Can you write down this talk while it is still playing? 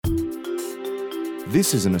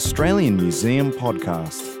This is an Australian Museum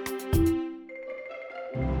podcast.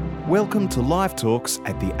 Welcome to Live Talks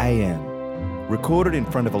at the AM, recorded in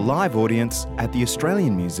front of a live audience at the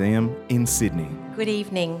Australian Museum in Sydney. Good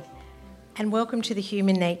evening, and welcome to the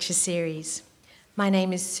Human Nature series. My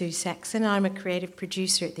name is Sue Saxon, and I'm a creative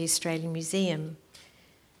producer at the Australian Museum.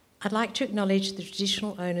 I'd like to acknowledge the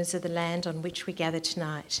traditional owners of the land on which we gather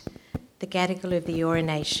tonight, the Gadigal of the Eora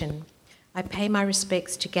Nation. I pay my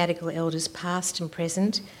respects to Gadigal elders past and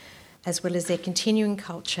present, as well as their continuing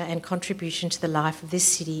culture and contribution to the life of this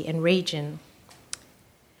city and region.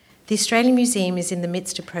 The Australian Museum is in the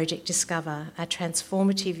midst of Project Discover, a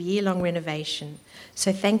transformative year-long renovation.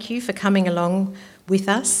 So thank you for coming along with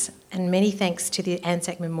us, and many thanks to the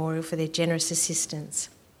Anzac Memorial for their generous assistance.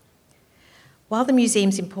 While the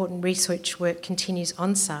museum's important research work continues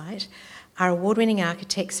on-site, our award-winning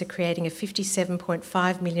architects are creating a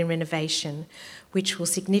 $57.5 million renovation, which will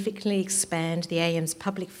significantly expand the AM's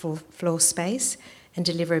public floor space and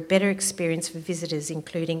deliver a better experience for visitors,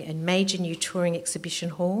 including a major new touring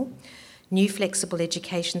exhibition hall, new flexible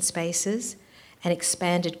education spaces, an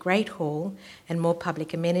expanded Great Hall, and more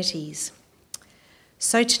public amenities.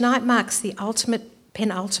 So tonight marks the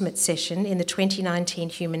penultimate session in the 2019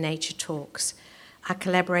 Human Nature Talks, our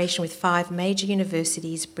collaboration with 5 major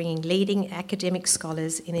universities bringing leading academic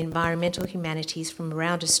scholars in environmental humanities from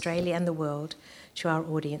around Australia and the world to our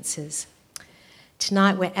audiences.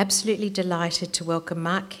 Tonight we're absolutely delighted to welcome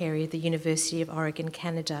Mark Carey of the University of Oregon,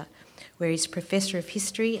 Canada, where he's Professor of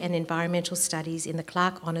History and Environmental Studies in the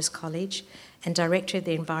Clark Honours College and Director of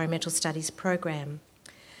the Environmental Studies Program.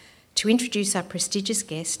 To introduce our prestigious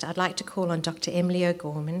guest, I'd like to call on Dr. Emily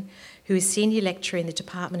O'Gorman, who is Senior Lecturer in the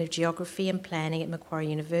Department of Geography and Planning at Macquarie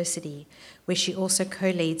University, where she also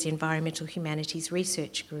co-leads the Environmental Humanities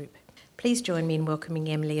Research Group. Please join me in welcoming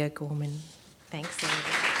Emily O'Gorman. Thanks, Emily.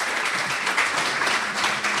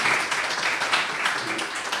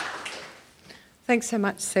 Thanks so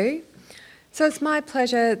much, Sue. So it's my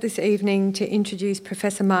pleasure this evening to introduce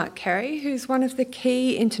Professor Mark Carey, who's one of the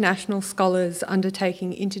key international scholars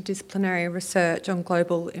undertaking interdisciplinary research on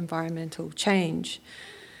global environmental change.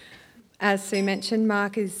 As Sue mentioned,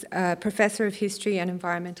 Mark is a Professor of History and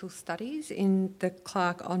Environmental Studies in the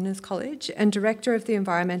Clark Honours College and Director of the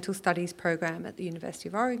Environmental Studies Program at the University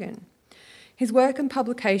of Oregon. His work and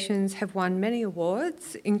publications have won many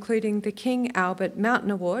awards, including the King Albert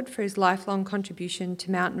Mountain Award for his lifelong contribution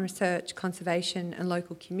to mountain research, conservation and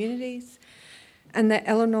local communities, and the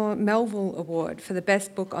Eleanor Melville Award for the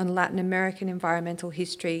best book on Latin American environmental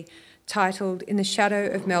history, titled In the Shadow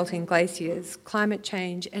of Melting Glaciers, Climate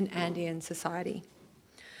Change and Andean Society.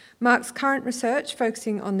 Mark's current research,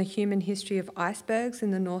 focusing on the human history of icebergs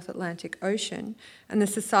in the North Atlantic Ocean and the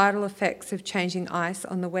societal effects of changing ice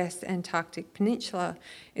on the West Antarctic Peninsula,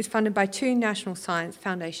 is funded by 2 National Science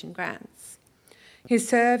Foundation grants. He has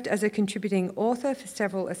served as a contributing author for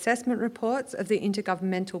several assessment reports of the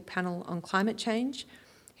Intergovernmental Panel on Climate Change.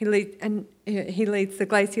 He leads the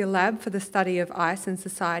Glacier Lab for the Study of Ice and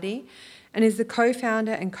Society and is the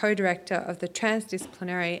co-founder and co-director of the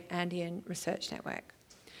Transdisciplinary Andean Research Network.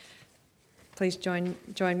 Please join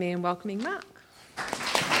me in welcoming Mark.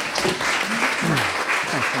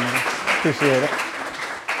 Thanks, Emily. Appreciate it.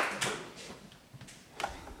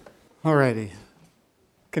 All righty.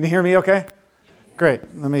 Can you hear me okay? Great.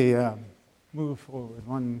 Let me move forward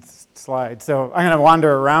one slide. So I'm going to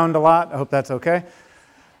wander around a lot. I hope that's okay.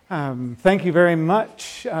 Thank you very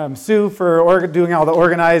much, Sue, for doing all the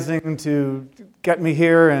organizing to get me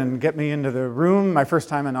here and get me into the room. My first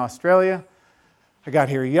time in Australia. I got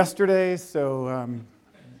here yesterday, so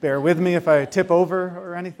bear with me if I tip over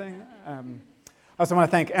or anything. I also want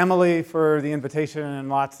to thank Emily for the invitation and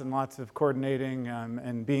lots of coordinating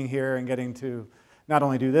and being here and getting to not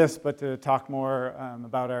only do this, but to talk more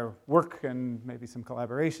about our work and maybe some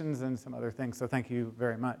collaborations and some other things. So thank you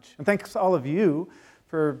very much. And thanks all of you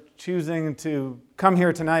for choosing to come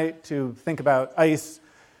here tonight to think about ice,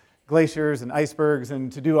 glaciers, and icebergs,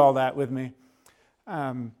 and to do all that with me.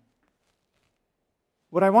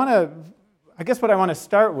 What I want to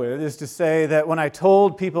start with is to say that when I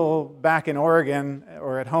told people back in Oregon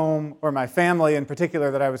or at home, or my family in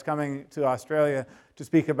particular, that I was coming to Australia to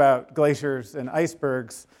speak about glaciers and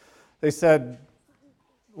icebergs, they said,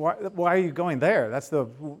 why are you going there? That's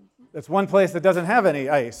one place that doesn't have any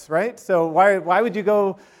ice, right? So why would you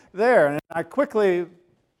go there? And I quickly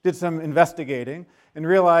did some investigating and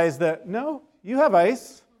realized that, no, you have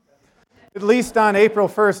ice. At least on April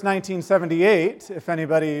 1st, 1978, if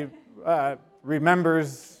anybody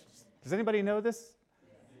remembers. Does anybody know this?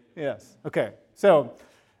 Yes. Okay. So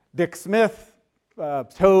Dick Smith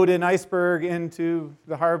towed an iceberg into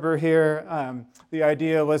the harbor here. The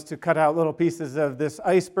idea was to cut out little pieces of this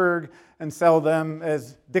iceberg and sell them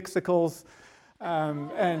as Dixicles.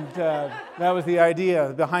 That was the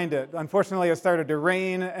idea behind it. Unfortunately, it started to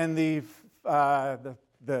rain, and the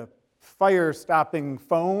fire-stopping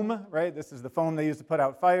foam, right? This is the foam they used to put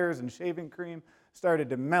out fires and shaving cream, started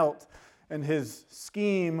to melt. And his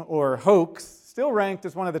scheme or hoax, still ranked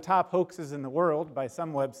as one of the top hoaxes in the world by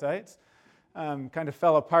some websites, kind of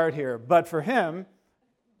fell apart here. But for him,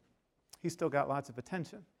 he still got lots of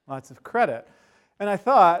attention, lots of credit. And I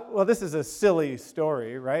thought, well, this is a silly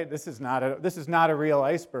story, right? This is not a real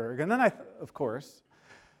iceberg. And then of course,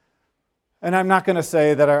 and I'm not going to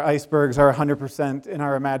say that our icebergs are 100% in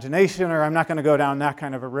our imagination, or I'm not going to go down that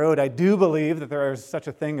kind of a road. I do believe that there is such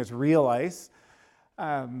a thing as real ice.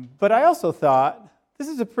 But I also thought, this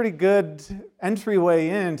is a pretty good entryway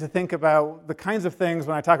in to think about the kinds of things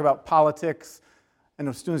when I talk about politics, and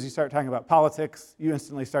as soon as you start talking about politics, you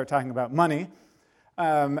instantly start talking about money.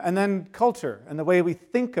 And then culture, and the way we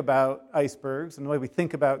think about icebergs, and the way we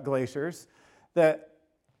think about glaciers, that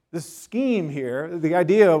this scheme here, the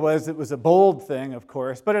idea was it was a bold thing, of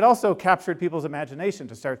course, but it also captured people's imagination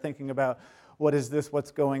to start thinking about what is this,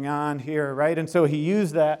 what's going on here, right? And so he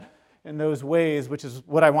used that in those ways, which is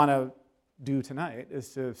what I want to do tonight, is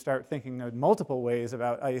to start thinking in multiple ways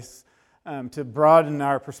about ice to broaden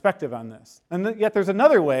our perspective on this. And yet there's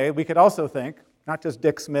another way we could also think, not just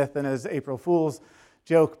Dick Smith and his April Fool's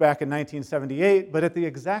joke back in 1978, but at the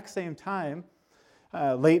exact same time,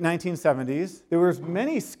 late 1970s, there was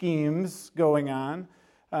many schemes going on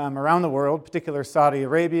around the world, particularly Saudi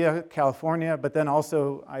Arabia, California, but then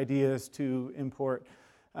also ideas to import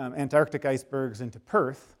Antarctic icebergs into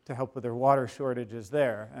Perth to help with their water shortages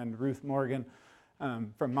there. And Ruth Morgan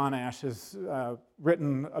from Monash has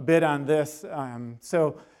written a bit on this.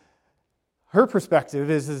 So her perspective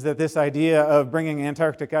is that this idea of bringing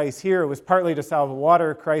Antarctic ice here was partly to solve a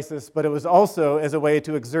water crisis, but it was also as a way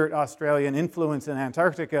to exert Australian influence in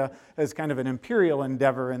Antarctica as kind of an imperial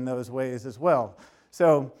endeavor in those ways as well.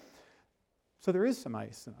 So there is some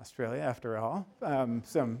ice in Australia, after all,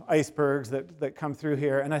 some icebergs that come through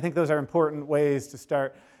here, and I think those are important ways to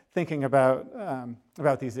start thinking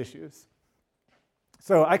about these issues.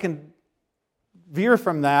 So I can veer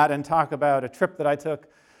from that and talk about a trip that I took,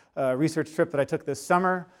 a research trip that I took this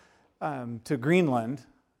summer to Greenland.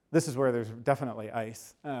 This is where there's definitely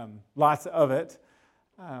ice, lots of it,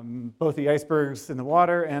 both the icebergs in the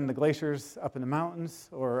water and the glaciers up in the mountains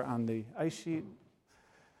or on the ice sheet.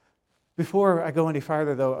 Before I go any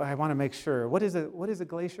farther, though, I want to make sure, what is a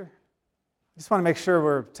glacier? I just want to make sure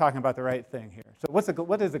we're talking about the right thing here. So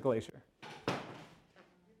what is a glacier?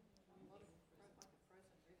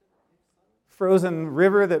 Frozen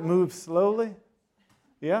river that moves slowly?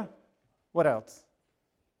 Yeah? What else?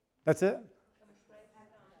 That's it?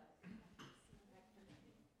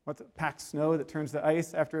 What's it? Packed snow that turns to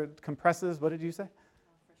ice after it compresses? What did you say?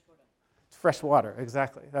 Fresh water. It's fresh water,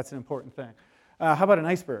 exactly. That's an important thing. How about an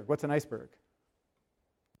iceberg? What's an iceberg?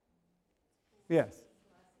 Yes.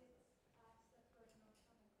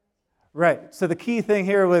 Right. So the key thing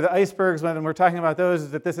here with icebergs when we're talking about those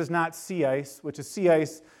is that this is not sea ice, which is sea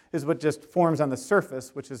ice is what just forms on the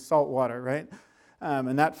surface, which is salt water, right?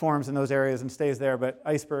 And that forms in those areas and stays there, but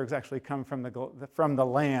icebergs actually come from the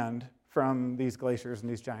land, from these glaciers and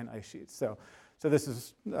these giant ice sheets. So this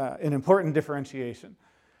is an important differentiation.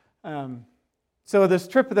 So this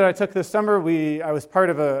trip that I took this summer, I was part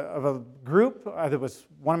of a group.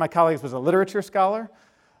 One of my colleagues was a literature scholar.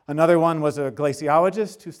 Another one was a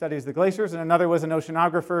glaciologist who studies the glaciers, and another was an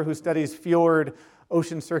oceanographer who studies fjord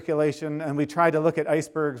ocean circulation. And we tried to look at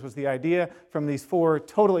icebergs, was the idea, from these four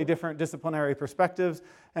totally different disciplinary perspectives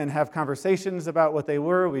and have conversations about what they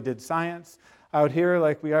were. We did science out here,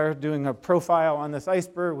 like we are doing a profile on this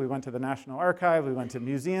iceberg. We went to the National Archive, we went to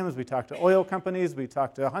museums, we talked to oil companies, we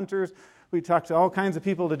talked to hunters, we talked to all kinds of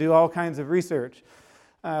people to do all kinds of research.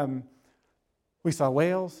 We saw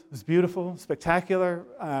whales. It was beautiful, spectacular.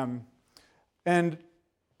 And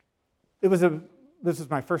this was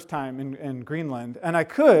my first time in Greenland. And I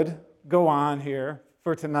could go on here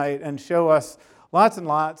for tonight and show us lots and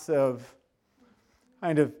lots of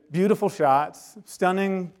kind of beautiful shots,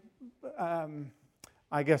 stunning,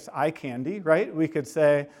 I guess, eye candy, right? We could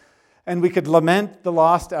say, and we could lament the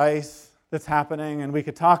lost ice that's happening, and we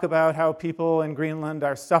could talk about how people in Greenland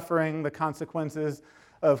are suffering the consequences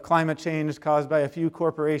of climate change caused by a few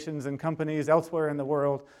corporations and companies elsewhere in the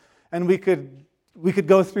world. And we could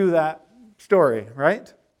go through that story,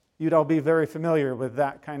 right? You'd all be very familiar with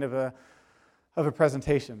that kind of a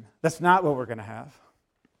presentation. That's not what we're going to have.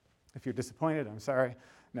 If you're disappointed, I'm sorry.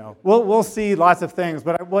 No, we'll see lots of things,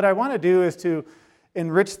 but what I want to do is to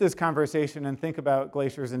enrich this conversation and think about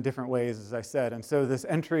glaciers in different ways, as I said. And so this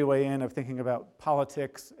entryway in of thinking about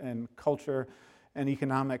politics and culture and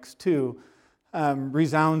economics too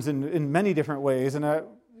resounds in many different ways. And at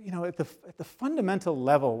the fundamental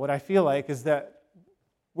level, what I feel like is that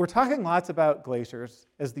we're talking lots about glaciers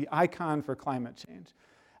as the icon for climate change.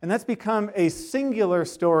 And that's become a singular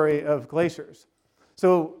story of glaciers.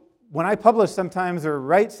 So when I publish sometimes or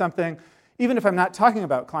write something, even if I'm not talking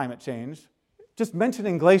about climate change, just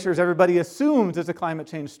mentioning glaciers, everybody assumes it's a climate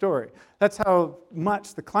change story. That's how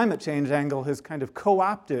much the climate change angle has kind of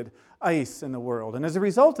co-opted ice in the world. And as a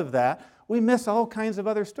result of that, we miss all kinds of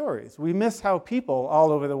other stories. We miss how people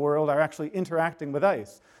all over the world are actually interacting with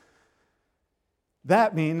ice.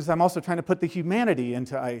 That means I'm also trying to put the humanity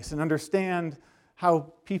into ice and understand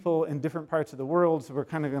how people in different parts of the world, so we're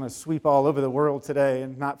kind of going to sweep all over the world today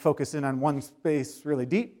and not focus in on one space really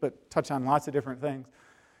deep, but touch on lots of different things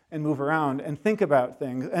and move around and think about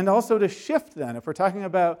things. And also to shift then, if we're talking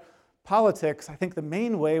about politics, I think the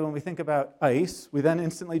main way when we think about ice, we then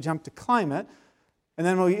instantly jump to climate, and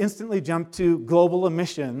then we instantly jump to global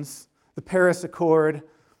emissions, the Paris Accord,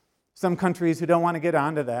 some countries who don't want to get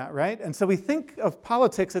onto that, right? And so we think of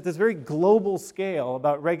politics at this very global scale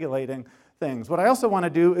about regulating things. What I also want to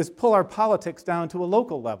do is pull our politics down to a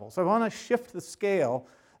local level. So I want to shift the scale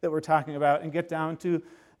that we're talking about and get down to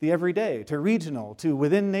the everyday, to regional, to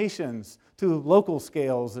within nations, to local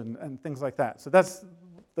scales and things like that. So that's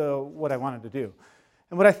what I wanted to do.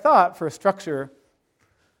 And what I thought for a structure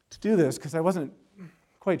to do this, because I wasn't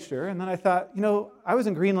quite sure, and then I thought, I was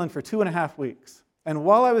in Greenland for 2.5 weeks. And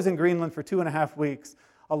while I was in Greenland for 2.5 weeks,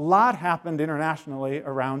 a lot happened internationally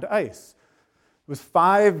around ice. It was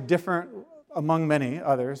 5 different, among many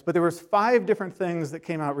others, but there was 5 different things that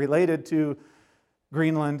came out related to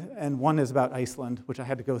Greenland, and one is about Iceland, which I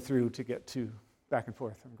had to go through to get to back and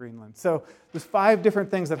forth from Greenland. So there's 5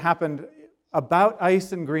 different things that happened about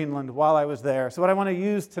ice in Greenland while I was there. So what I want to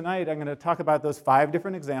use tonight, I'm going to talk about those 5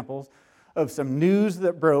 different examples of some news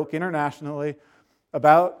that broke internationally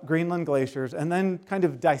about Greenland glaciers, and then kind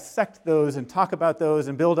of dissect those and talk about those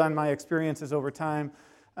and build on my experiences over time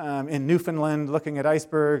in Newfoundland, looking at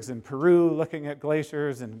icebergs, in Peru, looking at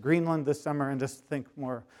glaciers, in Greenland this summer, and just think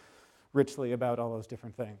more richly about all those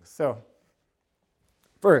different things. So,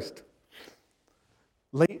 first,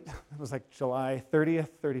 it was like July 30th,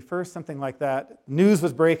 31st, something like that. News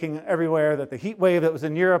was breaking everywhere that the heat wave that was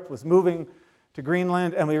in Europe was moving to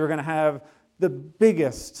Greenland, and we were going to have the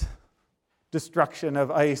biggest destruction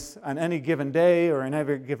of ice on any given day or in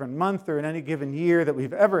every given month or in any given year that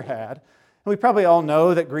we've ever had. And we probably all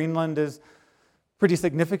know that Greenland is pretty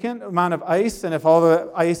significant amount of ice, and if all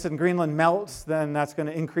the ice in Greenland melts, then that's going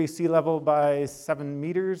to increase sea level by 7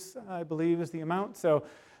 meters, I believe is the amount. So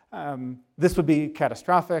this would be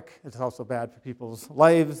catastrophic. It's also bad for people's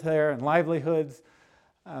lives there and livelihoods.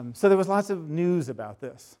 So there was lots of news about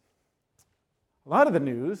this. A lot of the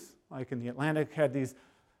news, like in the Atlantic, had these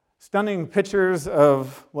stunning pictures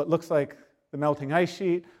of what looks like the melting ice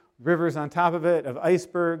sheet, rivers on top of it, of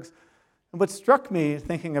icebergs. And what struck me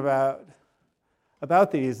thinking about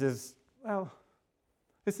these is, well,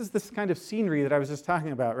 this is this kind of scenery that I was just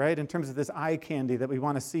talking about, right? In terms of this eye candy that we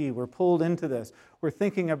want to see. We're pulled into this. We're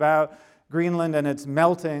thinking about Greenland and its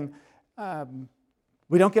melting.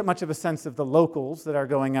 We don't get much of a sense of the locals that are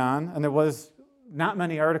going on, and there was not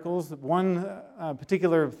many articles. One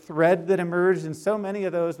particular thread that emerged in so many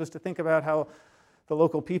of those was to think about how the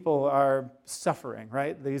local people are suffering,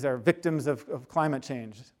 right? These are victims of climate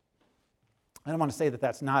change. I don't want to say that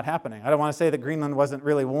that's not happening. I don't want to say that Greenland wasn't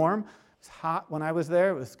really warm. It was hot when I was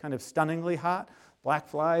there. It was kind of stunningly hot. Black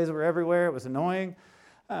flies were everywhere. It was annoying.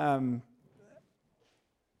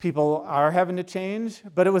 People are having to change,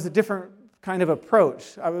 but it was a different kind of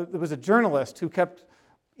approach. There was a journalist who kept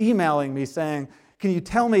emailing me saying, can you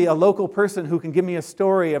tell me a local person who can give me a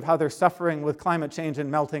story of how they're suffering with climate change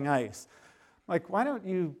and melting ice? Like, why don't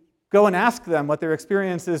you go and ask them what their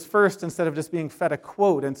experience is first instead of just being fed a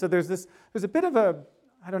quote? And so there's a bit of a,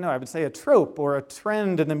 I don't know, I would say a trope or a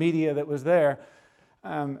trend in the media that was there,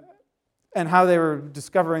 and how they were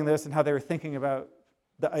discovering this and how they were thinking about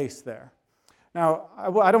the ice there. Now,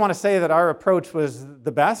 I don't want to say that our approach was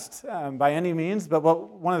the best by any means, but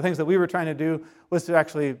one of the things that we were trying to do was to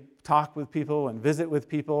actually talk with people and visit with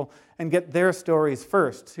people and get their stories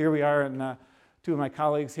first. Here we are, and 2 of my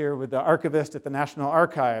colleagues here with the archivist at the National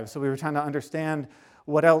Archives. So we were trying to understand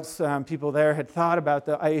what else people there had thought about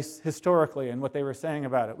the ice historically and what they were saying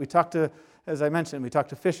about it. We talked to, as I mentioned, we talked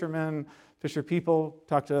to fishermen, fisher people,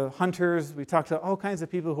 talked to hunters, we talked to all kinds of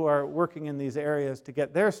people who are working in these areas to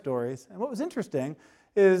get their stories. And what was interesting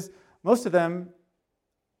is most of them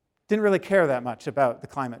didn't really care that much about the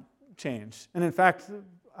climate change. And in fact,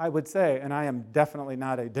 I would say, and I am definitely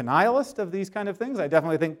not a denialist of these kind of things, I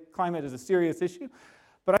definitely think climate is a serious issue,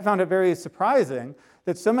 but I found it very surprising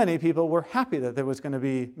that so many people were happy that there was going to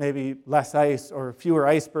be maybe less ice or fewer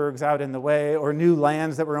icebergs out in the way or new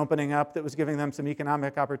lands that were opening up that was giving them some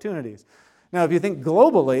economic opportunities. Now, if you think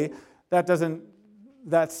globally,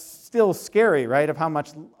 that's still scary, right, of how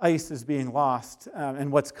much ice is being lost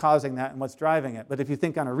and what's causing that and what's driving it. But if you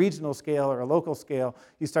think on a regional scale or a local scale,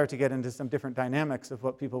 you start to get into some different dynamics of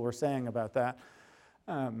what people were saying about that.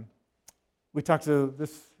 We talked to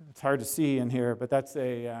this, it's hard to see in here, but that's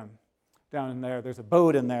down in there, there's a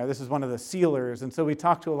boat in there. This is one of the sealers. And so we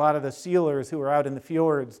talked to a lot of the sealers who were out in the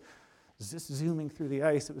fjords, just zooming through the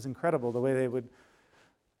ice. It was incredible the way they would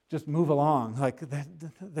just move along. Like,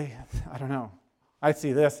 I don't know. I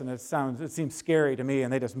see this and it seems scary to me,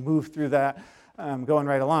 and they just move through that, going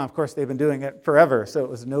right along. Of course, they've been doing it forever, so it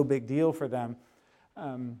was no big deal for them.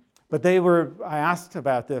 But I asked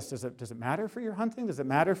about this, does it matter for your hunting? Does it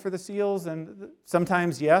matter for the seals? And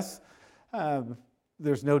sometimes, yes.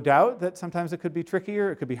 There's no doubt that sometimes it could be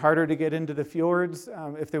trickier. It could be harder to get into the fjords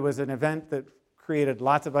if there was an event that created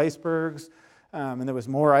lots of icebergs and there was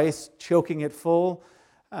more ice choking it full.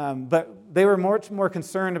 But they were much more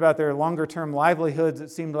concerned about their longer-term livelihoods, it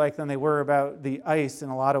seemed like, than they were about the ice in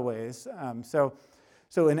a lot of ways. So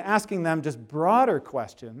in asking them just broader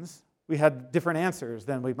questions, we had different answers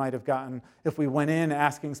than we might have gotten if we went in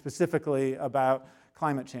asking specifically about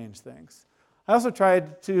climate change things. I also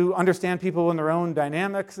tried to understand people in their own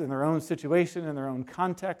dynamics, in their own situation, in their own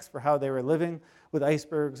context for how they were living with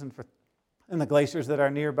icebergs and the glaciers that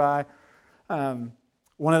are nearby. One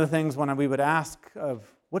of the things when we would ask of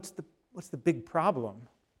what's the big problem,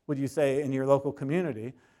 would you say, in your local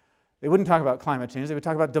community, they wouldn't talk about climate change, they would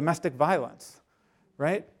talk about domestic violence,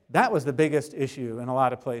 right? That was the biggest issue in a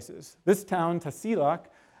lot of places. This town, Tasiilaq,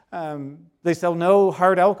 they sell no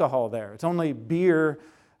hard alcohol there. It's only beer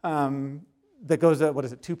that goes at,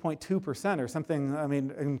 2.2% or something, I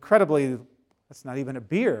mean, incredibly, that's not even a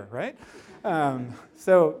beer, right?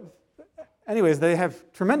 So anyways, they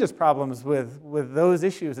have tremendous problems with those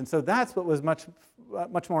issues, and so that's what was much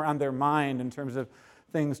more on their mind in terms of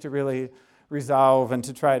things to really resolve and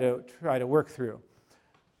to try to work through.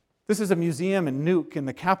 This is a museum in Nuuk in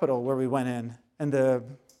the capital where we went in, and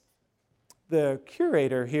the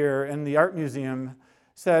curator here in the art museum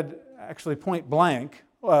said, actually point blank,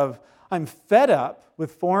 I'm fed up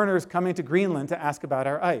with foreigners coming to Greenland to ask about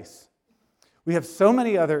our ice. We have so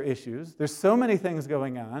many other issues. There's so many things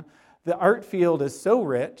going on. The art field is so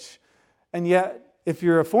rich, and yet, if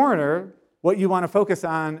you're a foreigner, what you want to focus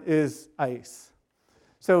on is ice.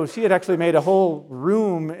 So she had actually made a whole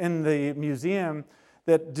room in the museum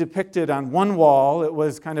that depicted on one wall, it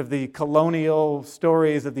was kind of the colonial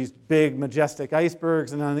stories of these big, majestic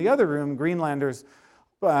icebergs, and on the other room, Greenlanders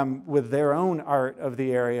with their own art of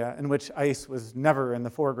the area, in which ice was never in the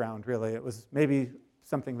foreground, really. It was maybe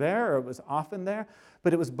something there, or it was often there,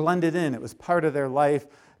 but it was blended in. It was part of their life,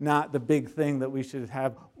 not the big thing that we should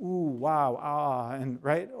have, ooh, wow, ah, and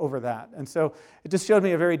right over that. And so it just showed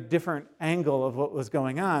me a very different angle of what was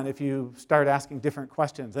going on if you start asking different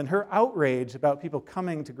questions. And her outrage about people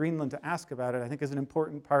coming to Greenland to ask about it, I think, is an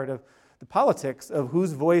important part of the politics of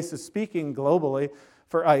whose voice is speaking globally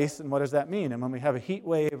for ice, and what does that mean? And when we have a heat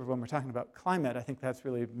wave, or when we're talking about climate, I think that's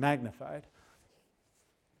really magnified.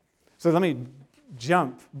 So let me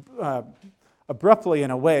jump abruptly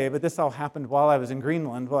in a way, but this all happened while I was in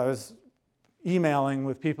Greenland, while I was emailing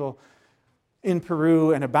with people in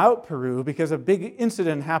Peru and about Peru, because a big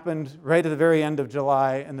incident happened right at the very end of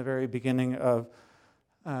July and the very beginning of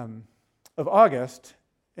August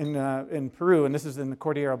in Peru, and this is in the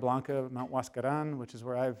Cordillera Blanca, Mount Huascaran, which is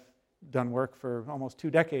where I've done work for almost 2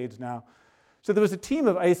 decades now. So there was a team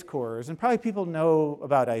of ice corers, and probably people know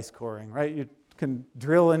about ice coring, right? You can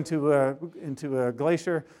drill into a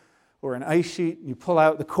glacier or an ice sheet, and you pull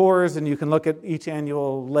out the cores, and you can look at each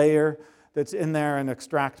annual layer that's in there and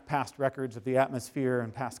extract past records of the atmosphere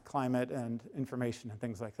and past climate and information and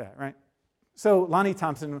things like that, right? So Lonnie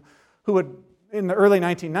Thompson, who had, in the early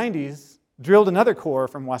 1990s, drilled another core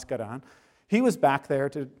from Huascaran, he was back there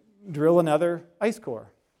to drill another ice core.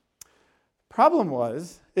 Problem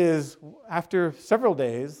is after several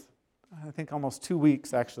days, I think almost 2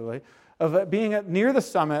 weeks actually, of being near the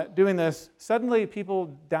summit, doing this, suddenly people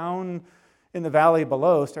down in the valley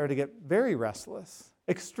below started to get very restless,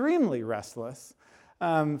 extremely restless,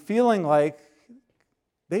 feeling like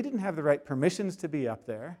they didn't have the right permissions to be up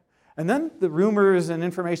there. And then the rumors and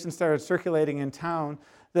information started circulating in town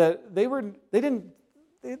that they didn't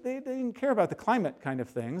they didn't care about the climate kind of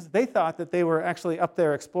things. They thought that they were actually up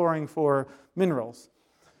there exploring for minerals,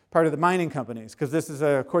 part of the mining companies, because this is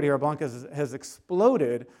Cordillera Blanca has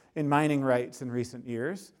exploded in mining rights in recent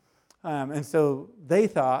years. And so they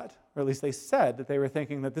thought, or at least they said, that they were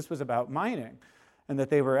thinking that this was about mining and that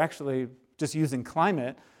they were actually just using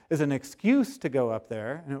climate as an excuse to go up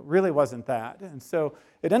there, and it really wasn't that. And so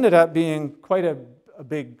it ended up being quite a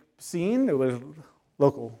big scene. There was a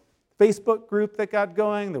local Facebook group that got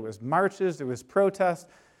going, there was marches, there was protests.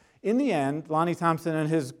 In the end, Lonnie Thompson and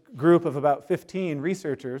his group of about 15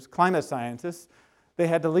 researchers, climate scientists, they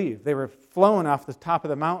had to leave. They were flown off the top of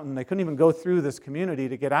the mountain. They couldn't even go through this community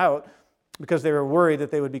to get out because they were worried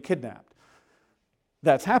that they would be kidnapped.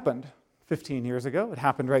 That's happened 15 years ago. It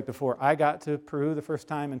happened right before I got to Peru the first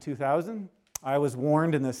time in 2000. I was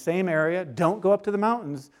warned in the same area, don't go up to the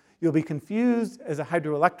mountains. You'll be confused as a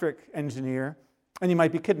hydroelectric engineer, and you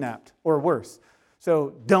might be kidnapped, or worse.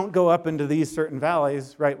 So don't go up into these certain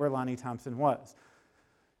valleys right where Lonnie Thompson was.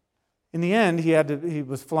 In the end, he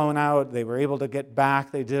was flown out. They were able to get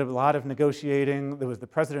back. They did a lot of negotiating. There was the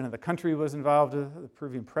president of the country was involved. The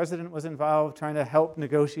Peruvian president was involved, trying to help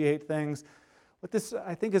negotiate things. What this,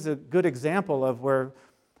 I think, is a good example of where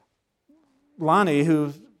Lonnie,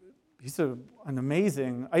 he's an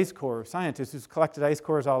amazing ice core scientist who's collected ice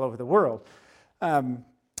cores all over the world.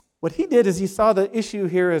 What he did is he saw the issue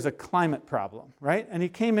here as a climate problem, right? And he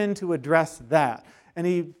came in to address that. And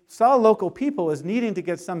he saw local people as needing to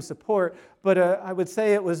get some support, but I would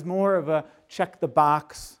say it was more of a check the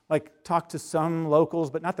box, like talk to some locals,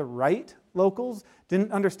 but not the right locals.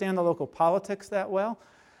 Didn't understand the local politics that well.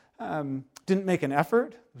 Didn't make an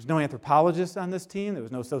effort. There was no anthropologist on this team. There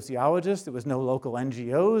was no sociologist. There was no local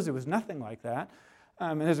NGOs. There was nothing like that.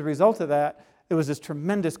 And as a result of that, there was this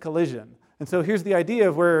tremendous collision. And so here's the idea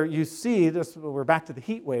of where you see this, we're back to the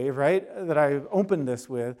heat wave, right, that I opened this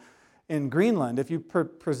with. In Greenland, if you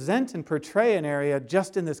present and portray an area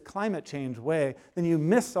just in this climate change way, then you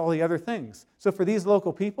miss all the other things. So for these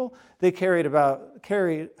local people, they cared about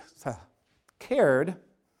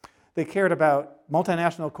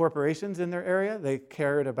multinational corporations in their area. They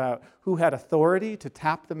cared about who had authority to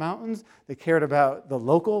tap the mountains. They cared about the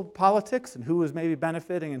local politics and who was maybe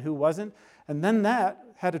benefiting and who wasn't. And then that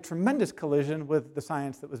had a tremendous collision with the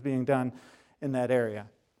science that was being done in that area.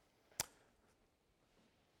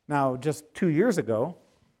 Now, just 2 years ago,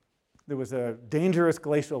 there was a dangerous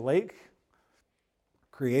glacial lake,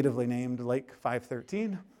 creatively named Lake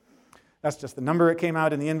 513. That's just the number it came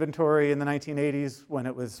out in the inventory in the 1980s when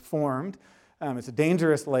it was formed. It's a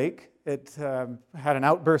dangerous lake. It had an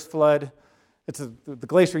outburst flood. The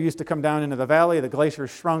glacier used to come down into the valley. The glacier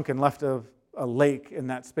shrunk and left a lake in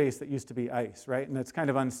that space that used to be ice, right? And it's kind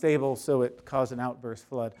of unstable, so it caused an outburst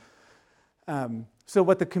flood. So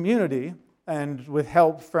what the community, and with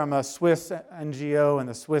help from a Swiss NGO and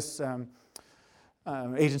the Swiss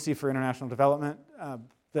Agency for International Development,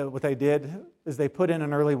 what they did is they put in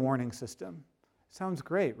an early warning system. Sounds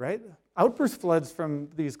great, right? Outburst floods from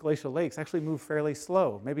these glacial lakes actually move fairly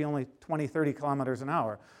slow, maybe only 20, 30 kilometers an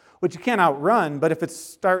hour, which you can't outrun, but if it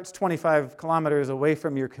starts 25 kilometers away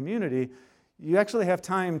from your community, you actually have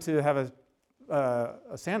time to have a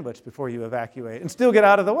sandwich before you evacuate and still get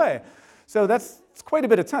out of the way. So it's quite a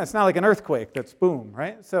bit of time. It's not like an earthquake that's boom,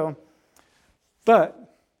 right?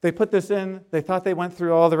 But they put this in. They thought they went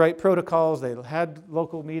through all the right protocols. They had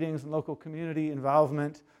local meetings and local community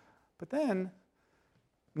involvement. But then,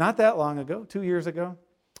 not that long ago, 2 years ago,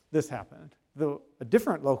 this happened. A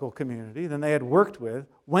different local community than they had worked with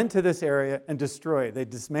went to this area and destroyed. They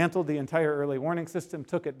dismantled the entire early warning system,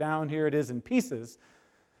 took it down. Here it is in pieces.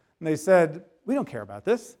 And they said, we don't care about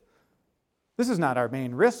this. This is not our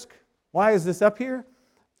main risk. Why is this up here?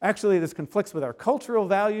 Actually, this conflicts with our cultural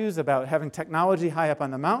values about having technology high up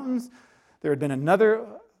on the mountains. There had been another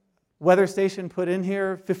weather station put in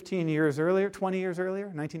here 15 years earlier, 20 years earlier,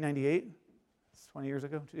 1998. It's 20 years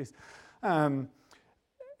ago, geez. And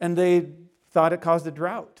they thought it caused a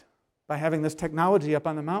drought by having this technology up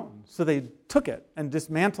on the mountain. So they took it and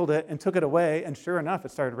dismantled it and took it away, and sure enough,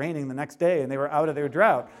 it started raining the next day, and they were out of their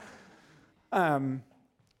drought.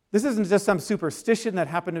 This isn't just some superstition that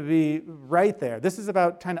happened to be right there. This is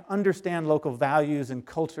about trying to understand local values and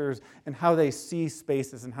cultures and how they see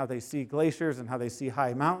spaces and how they see glaciers and how they see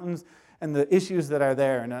high mountains and the issues that are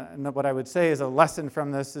there. And what I would say is a lesson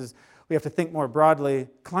from this is we have to think more broadly.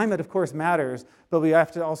 Climate, of course, matters, but we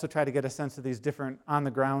have to also try to get a sense of these different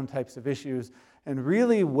on-the-ground types of issues and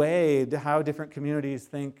really weigh how different communities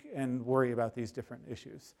think and worry about these different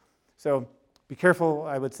issues. So be careful,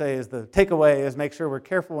 I would say, is the takeaway, is make sure we're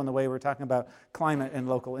careful in the way we're talking about climate and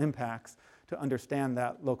local impacts to understand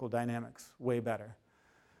that local dynamics way better.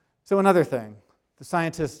 So another thing, the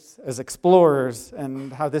scientists as explorers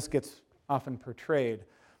and how this gets often portrayed.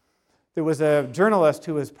 There was a journalist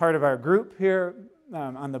who was part of our group here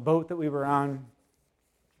on the boat that we were on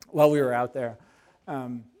while we were out there,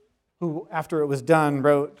 who, after it was done,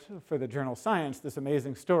 wrote for the journal Science this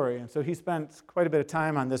amazing story. And so he spent quite a bit of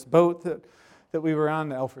time on this boat that we were on,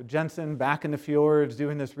 the Alfred Jensen, back in the fjords,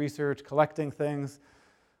 doing this research, collecting things.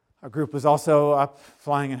 Our group was also up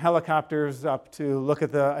flying in helicopters up to look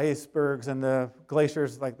at the icebergs and the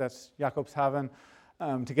glaciers, like that's Jakobshavn,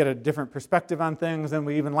 to get a different perspective on things. And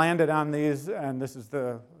we even landed on these, and this is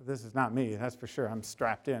not me, that's for sure, I'm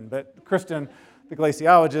strapped in. But Kristen, the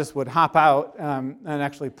glaciologist, would hop out and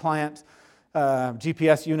actually plant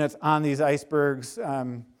GPS units on these icebergs,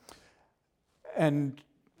 and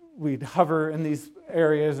we'd hover in these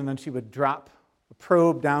areas, and then she would drop a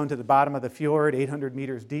probe down to the bottom of the fjord, 800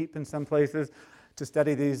 meters deep in some places, to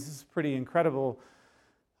study these pretty incredible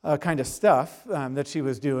kind of stuff that she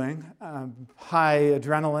was doing. High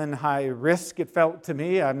adrenaline, high risk, it felt to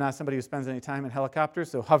me. I'm not somebody who spends any time in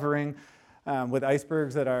helicopters, so hovering with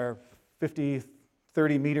icebergs that are 50,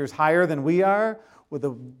 30 meters higher than we are, with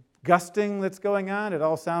the gusting that's going on, it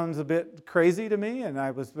all sounds a bit crazy to me, and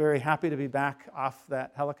I was very happy to be back off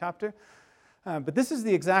that helicopter. But this is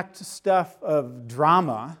the exact stuff of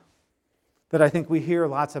drama that I think we hear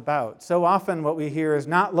lots about. So often what we hear is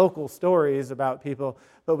not local stories about people,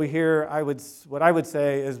 but we hear, what I would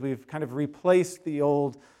say is we've kind of replaced the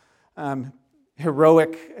old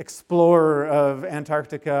heroic explorer of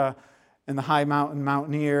Antarctica and the high mountain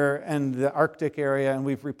mountaineer and the Arctic area, and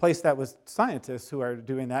we've replaced that with scientists who are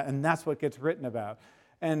doing that, and that's what gets written about.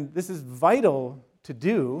 And this is vital to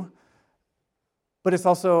do, but it's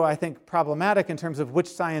also, I think, problematic in terms of which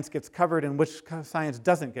science gets covered and which science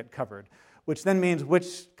doesn't get covered, which then means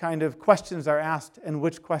which kind of questions are asked and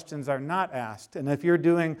which questions are not asked. And if you're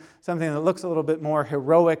doing something that looks a little bit more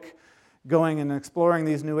heroic, going and exploring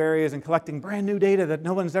these new areas and collecting brand new data that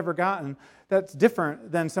no one's ever gotten, that's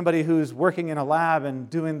different than somebody who's working in a lab and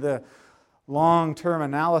doing the long-term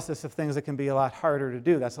analysis of things that can be a lot harder to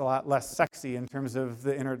do. That's a lot less sexy in terms of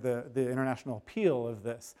the international appeal of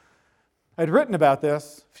this. I'd written about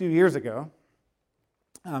this a few years ago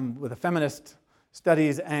with a feminist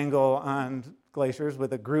studies angle on glaciers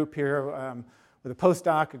with a group here with a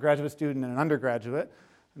postdoc, a graduate student, and an undergraduate.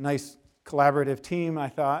 A nice collaborative team, I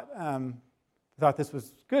thought. Thought this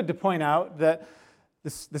was good to point out that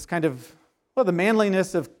this kind of, the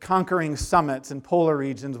manliness of conquering summits in polar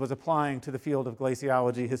regions was applying to the field of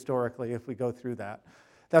glaciology historically, if we go through that.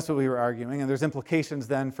 That's what we were arguing, and there's implications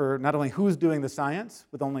then for not only who's doing the science,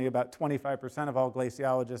 with only about 25% of all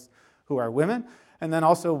glaciologists who are women, and then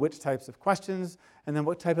also which types of questions, and then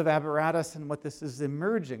what type of apparatus and what this is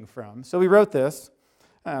emerging from. So we wrote this,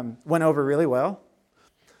 went over really well,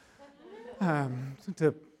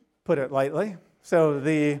 to put it lightly. So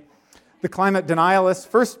the climate denialists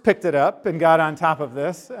first picked it up and got on top of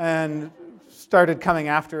this and started coming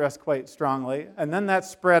after us quite strongly, and then that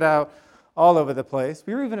spread out all over the place.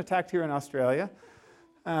 We were even attacked here in Australia.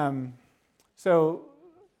 So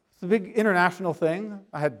it's a big international thing.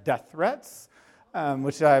 I had death threats,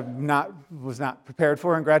 which I was not prepared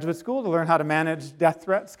for in graduate school, to learn how to manage death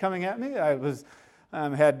threats coming at me.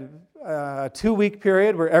 I had a 2-week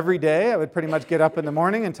period where every day I would pretty much get up in the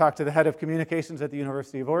morning and talk to the head of communications at the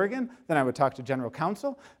University of Oregon. Then I would talk to general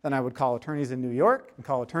counsel. Then I would call attorneys in New York and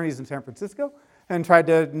call attorneys in San Francisco, and tried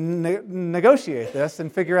to negotiate this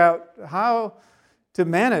and figure out how to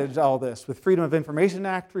manage all this with Freedom of Information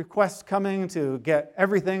Act requests coming to get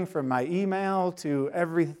everything from my email to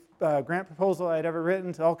every grant proposal I'd ever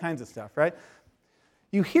written to all kinds of stuff, right?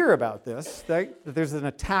 You hear about this, that there's an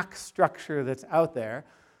attack structure that's out there.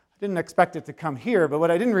 I didn't expect it to come here, but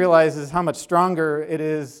what I didn't realize is how much stronger it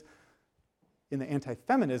is in the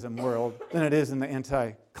anti-feminism world than it is in the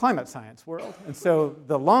anti-climate science world. And so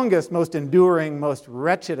the longest, most enduring, most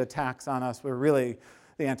wretched attacks on us were really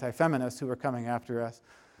the anti-feminists who were coming after us.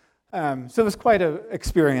 So it was quite an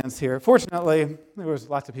experience here. Fortunately, there was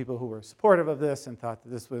lots of people who were supportive of this and thought that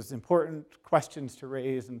this was important questions to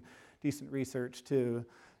raise and decent research to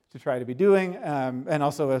try to be doing, and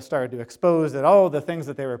also started to expose that all the things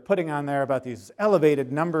that they were putting on there about these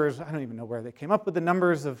elevated numbers, I don't even know where they came up with the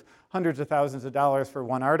numbers of hundreds of thousands of dollars for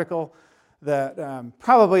one article, that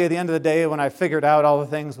probably at the end of the day, when I figured out all the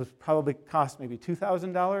things, would probably cost maybe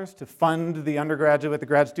 $2,000 to fund the undergraduate, the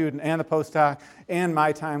grad student, and the postdoc, and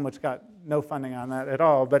my time, which got no funding on that at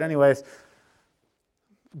all. But anyways,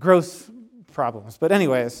 gross problems. But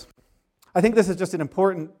anyways, I think this is just an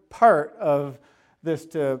important part of this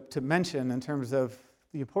to mention in terms of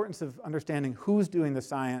the importance of understanding who's doing the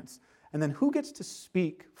science And then who gets to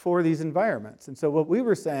speak for these environments? And so what we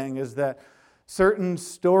were saying is that certain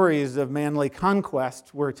stories of manly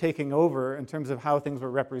conquest were taking over in terms of how things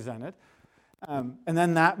were represented. And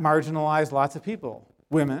then that marginalized lots of people,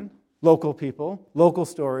 women, local people, local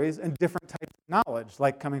stories, and different types of knowledge,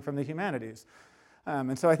 like coming from the humanities.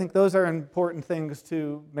 And so I think those are important things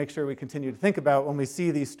to make sure we continue to think about when we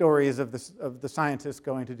see these stories of the scientists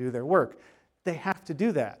going to do their work. They have to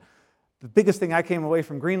do that. The biggest thing I came away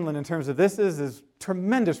from Greenland in terms of this is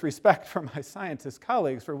tremendous respect for my scientist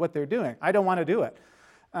colleagues for what they're doing. I don't want to do it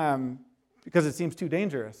because it seems too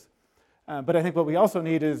dangerous. But I think what we also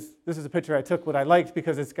need is, this is a picture I took, what I liked,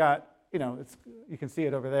 because it's got, you can see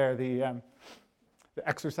it over there, the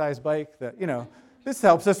exercise bike, this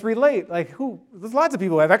helps us relate. There's lots of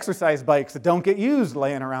people who have exercise bikes that don't get used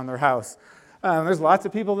laying around their house. There's lots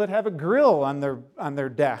of people that have a grill on their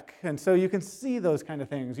deck. And so you can see those kind of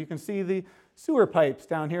things. You can see the sewer pipes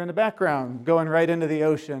down here in the background going right into the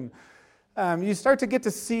ocean. You start to get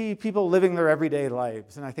to see people living their everyday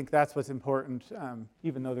lives. And I think that's what's important,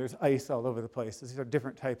 even though there's ice all over the place. These are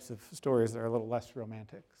different types of stories that are a little less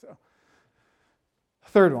romantic. So,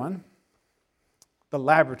 third one, the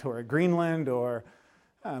laboratory, Greenland, or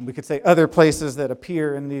we could say other places that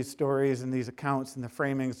appear in these stories and these accounts and the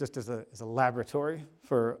framings just as a laboratory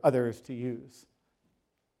for others to use.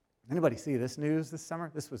 Anybody see this news this summer?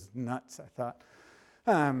 This was nuts, I thought.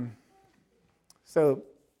 So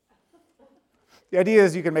the idea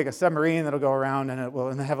is you can make a submarine that'll go around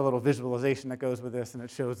and have a little visualization that goes with this, and it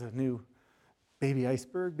shows a new baby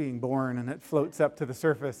iceberg being born, and it floats up to the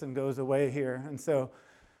surface and goes away here. And so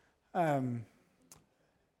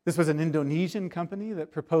this was an Indonesian company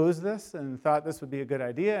that proposed this and thought this would be a good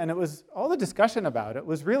idea. And it was, all the discussion about it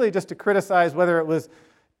was really just to criticize whether it was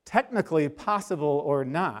technically possible or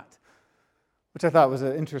not, which I thought was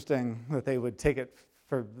interesting that they would take it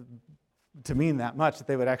to mean that much, that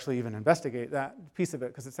they would actually even investigate that piece of it,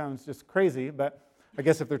 because it sounds just crazy. But I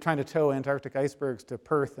guess if they're trying to tow Antarctic icebergs to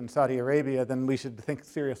Perth in Saudi Arabia, then we should think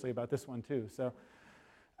seriously about this one too. So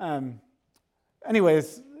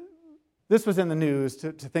anyways, this was in the news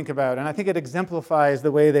to think about, and I think it exemplifies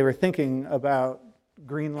the way they were thinking about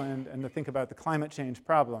Greenland and to think about the climate change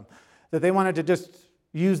problem, that they wanted to just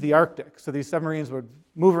use the Arctic. So these submarines would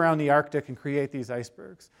move around the Arctic and create these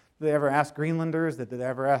icebergs. Did they ever ask Greenlanders? Did they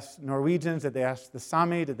ever ask Norwegians? Did they ask the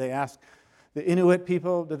Sami? Did they ask the Inuit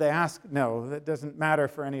people? Did they ask? No, that doesn't matter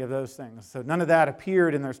for any of those things. So none of that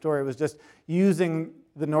appeared in their story. It was just using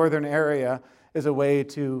the northern area as a way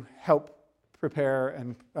to help prepare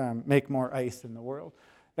and make more ice in the world.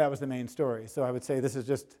 That was the main story. So I would say this is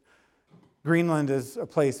just, Greenland is a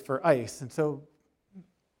place for ice. And so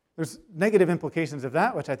there's negative implications of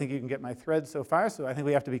that, which I think you can get my thread so far. So I think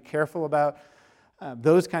we have to be careful about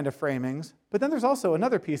those kind of framings. But then there's also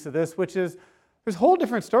another piece of this, which is there's whole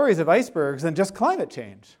different stories of icebergs than just climate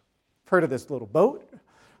change. I've heard of this little boat,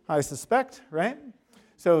 I suspect, right?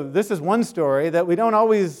 So this is one story that we don't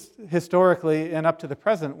always historically and up to the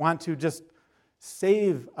present want to just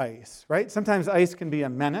save ice, right? Sometimes ice can be a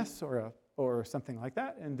menace or something like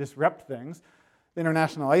that and disrupt things. The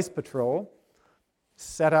International Ice Patrol,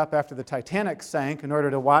 set up after the Titanic sank in order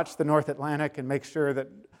to watch the North Atlantic and make sure that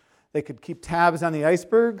they could keep tabs on the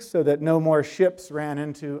icebergs so that no more ships ran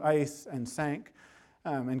into ice and sank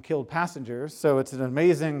and killed passengers. So it's an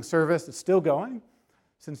amazing service. It's still going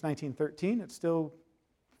since 1913. It's still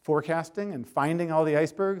forecasting and finding all the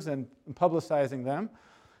icebergs and publicizing them.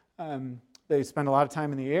 They spend a lot of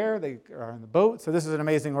time in the air. They are on the boat. So this is an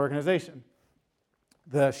amazing organization.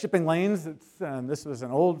 The shipping lanes, this was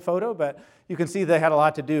an old photo, but you can see they had a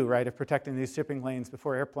lot to do, right, of protecting these shipping lanes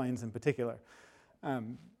before airplanes in particular.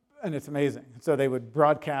 And it's amazing. So they would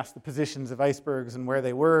broadcast the positions of icebergs and where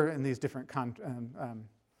they were in these different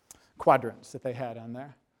quadrants that they had on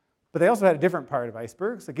there. But they also had a different part of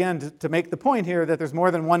icebergs, again, to make the point here that there's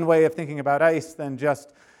more than one way of thinking about ice than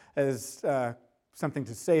just as something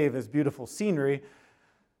to save as beautiful scenery.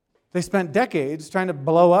 They spent decades trying to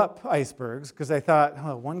blow up icebergs because they thought,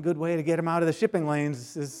 oh, one good way to get them out of the shipping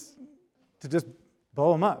lanes is to just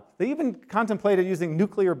blow them up. They even contemplated using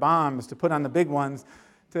nuclear bombs to put on the big ones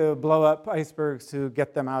to blow up icebergs to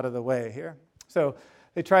get them out of the way here. So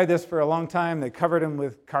they tried this for a long time. They covered them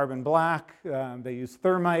with carbon black. They used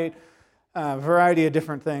thermite, a variety of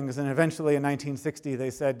different things. And eventually in 1960, they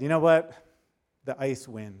said, you know what? The ice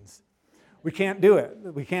wins. We can't do it.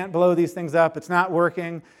 We can't blow these things up. It's not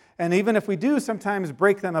working. And even if we do sometimes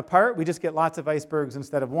break them apart, we just get lots of icebergs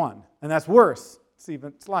instead of one. And that's worse.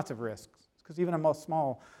 It's lots of risks, because even a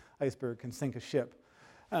small iceberg can sink a ship.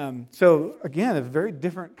 So again, a very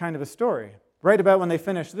different kind of a story. Right about when they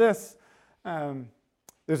finished this,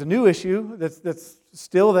 There's a new issue that's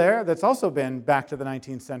still there, that's also been back to the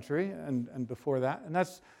 19th century and before that, and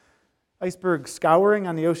that's iceberg scouring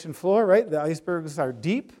on the ocean floor, right? The icebergs are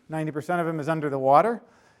deep, 90% of them is under the water,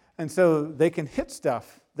 and so they can hit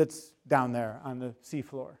stuff that's down there on the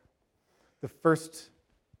seafloor. The first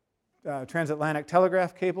transatlantic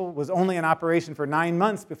telegraph cable was only in operation for 9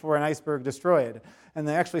 months before an iceberg destroyed it. And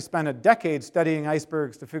they actually spent a decade studying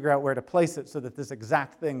icebergs to figure out where to place it so that this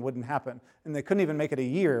exact thing wouldn't happen. And they couldn't even make it a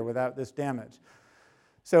year without this damage.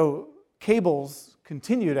 So cables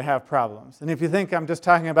continue to have problems. And if you think I'm just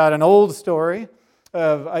talking about an old story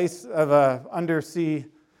of undersea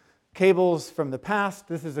cables from the past,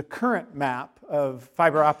 this is a current map of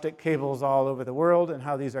fiber optic cables all over the world and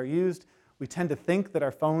how these are used. We tend to think that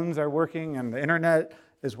our phones are working and the internet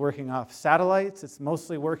is working off satellites. It's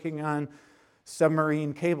mostly working on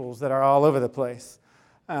submarine cables that are all over the place.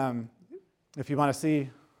 If you want to see,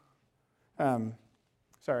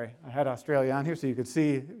 sorry, I had Australia on here so you could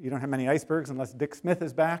see you don't have many icebergs unless Dick Smith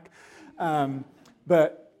is back.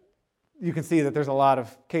 But you can see that there's a lot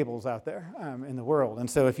of cables out there in the world. And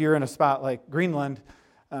so if you're in a spot like Greenland,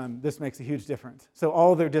 this makes a huge difference. So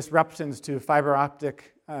all their disruptions to fiber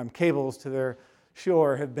optic cables to their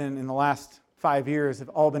shore have been, in the last 5 years, have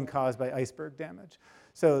all been caused by iceberg damage.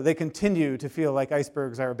 So they continue to feel like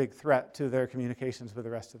icebergs are a big threat to their communications with the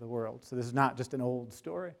rest of the world. So this is not just an old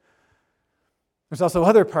story. There's also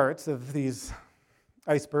other parts of these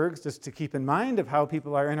icebergs, just to keep in mind, of how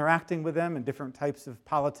people are interacting with them and different types of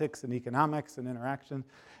politics and economics and interaction.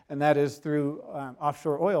 And that is through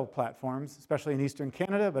offshore oil platforms, especially in eastern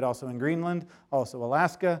Canada, but also in Greenland, also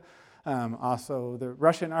Alaska, also the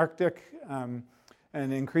Russian Arctic, and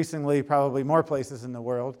increasingly probably more places in the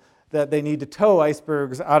world, that they need to tow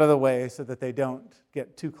icebergs out of the way so that they don't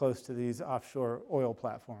get too close to these offshore oil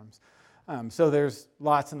platforms. So there's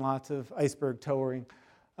lots and lots of iceberg towing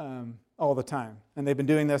all the time. And they've been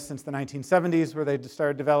doing this since the 1970s, where they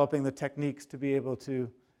started developing the techniques to be able to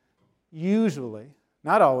usually,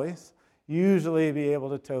 not always, usually be able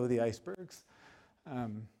to tow the icebergs.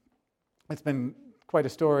 It's been quite a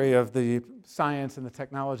story of the science and the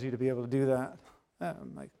technology to be able to do that.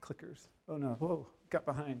 My clickers. Oh no, whoa, got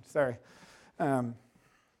behind, sorry.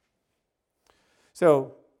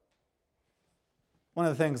 So one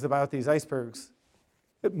of the things about these icebergs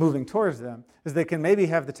moving towards them is they can maybe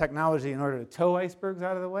have the technology in order to tow icebergs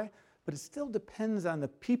out of the way, but it still depends on the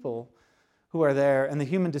people who are there and the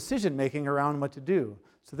human decision-making around what to do.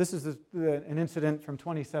 So this is an incident from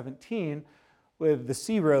 2017 with the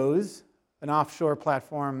Sea Rose, an offshore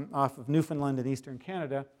platform off of Newfoundland in eastern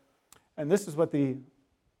Canada. And this is what the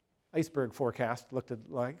iceberg forecast looked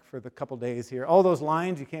like for the couple days here. All those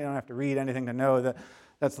lines, you don't have to read anything to know that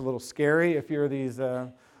that's a little scary if you're these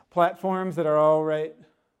platforms that are all right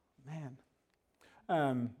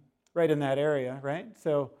in that area, right?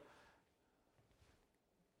 So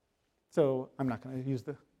I'm not going to use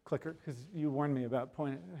the clicker because you warned me about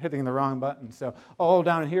hitting the wrong button. So all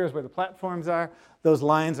down here is where the platforms are. Those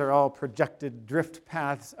lines are all projected drift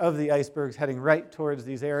paths of the icebergs heading right towards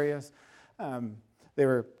these areas. They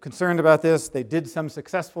were concerned about this. They did some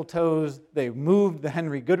successful tows. They moved the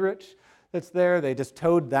Henry Goodrich that's there. They just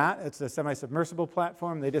towed that. It's a semi-submersible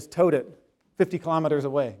platform. They just towed it 50 kilometers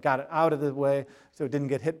away, got it out of the way so it didn't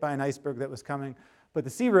get hit by an iceberg that was coming. But the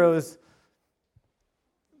Sea Rose,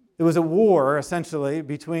 it was a war, essentially,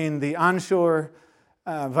 between the onshore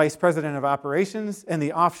vice president of operations and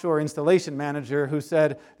the offshore installation manager, who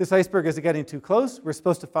said, this iceberg is getting too close. We're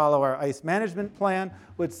supposed to follow our ice management plan,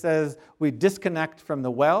 which says we disconnect from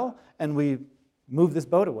the well and we move this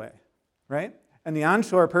boat away, right? And the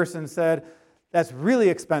onshore person said, that's really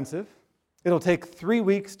expensive. It'll take 3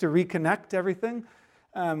 weeks to reconnect everything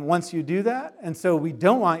once you do that. And so we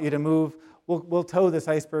don't want you to move. We'll tow this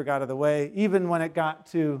iceberg out of the way, even when it got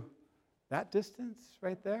to that distance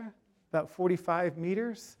right there, about 45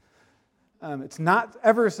 meters. It's not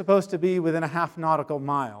ever supposed to be within a half nautical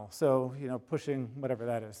mile. So, pushing whatever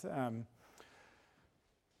that is,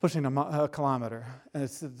 pushing a kilometer. And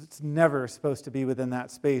it's never supposed to be within that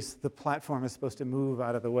space. The platform is supposed to move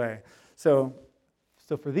out of the way. So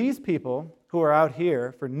for these people who are out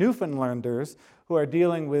here, for Newfoundlanders who are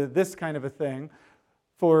dealing with this kind of a thing,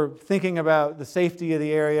 for thinking about the safety of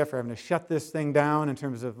the area, for having to shut this thing down in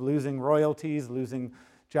terms of losing royalties, losing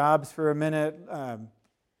jobs for a minute,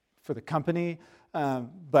 for the company,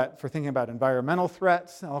 but for thinking about environmental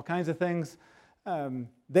threats, all kinds of things,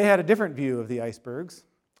 they had a different view of the icebergs.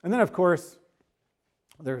 And then, of course,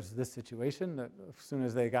 there's this situation that as soon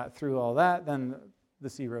as they got through all that, then the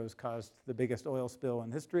Sea Rose caused the biggest oil spill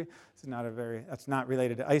in history. That's not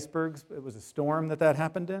related to icebergs. It was a storm that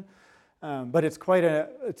happened in. But it's quite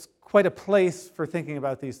a place for thinking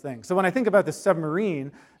about these things. So when I think about the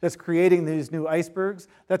submarine that's creating these new icebergs,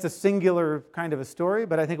 that's a singular kind of a story,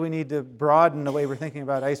 but I think we need to broaden the way we're thinking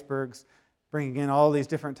about icebergs, bringing in all these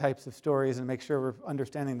different types of stories and make sure we're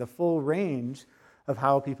understanding the full range of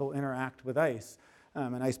how people interact with ice,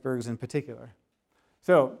 and icebergs in particular.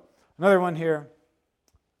 So another one here.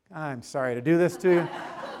 I'm sorry to do this to you.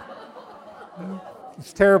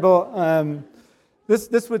 It's terrible.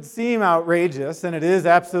 This would seem outrageous, and it is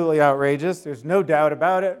absolutely outrageous. There's no doubt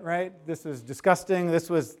about it, right? This was disgusting. It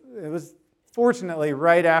was fortunately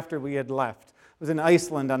right after we had left. It was in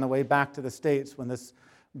Iceland on the way back to the States when this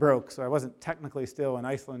broke, so I wasn't technically still in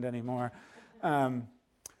Iceland anymore.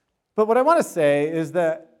 But what I want to say is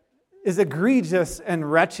that as egregious and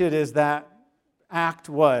wretched as that act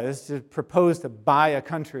was to propose to buy a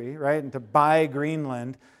country, right, and to buy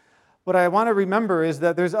Greenland, what I want to remember is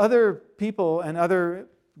that there's other people and other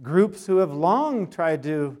groups who have long tried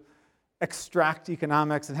to extract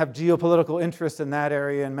economics and have geopolitical interests in that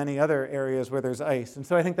area and many other areas where there's ice. And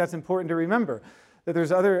so I think that's important to remember, that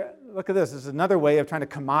there's look at this is another way of trying to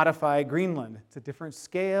commodify Greenland. It's a different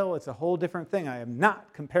scale, it's a whole different thing. I am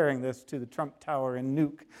not comparing this to the Trump Tower in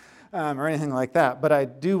Nuuk or anything like that, but I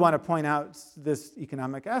do want to point out this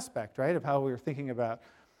economic aspect, right, of how we're thinking about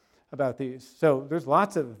these. So there's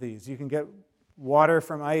lots of these. You can get water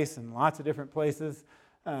from ice in lots of different places.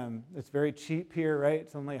 It's very cheap here, right?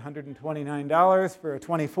 It's only $129 for a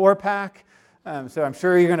 24-pack. So I'm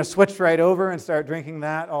sure you're going to switch right over and start drinking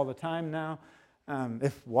that all the time now.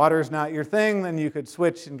 If water's not your thing, then you could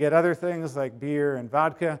switch and get other things like beer and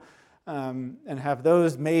vodka and have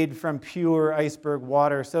those made from pure iceberg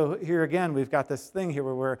water. So here again, we've got this thing here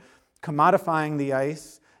where we're commodifying the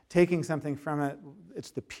ice, taking something from it.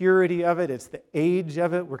 It's the purity of it. It's the age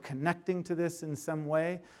of it. We're connecting to this in some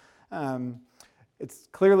way. It's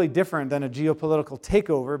clearly different than a geopolitical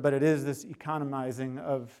takeover, but it is this economizing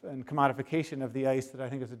of and commodification of the ice that I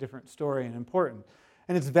think is a different story and important.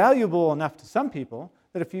 And it's valuable enough to some people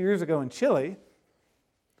that a few years ago in Chile,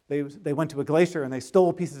 they went to a glacier and they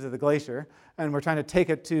stole pieces of the glacier and were trying to take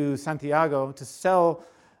it to Santiago to sell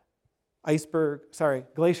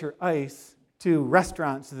glacier ice to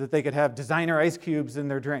restaurants so that they could have designer ice cubes in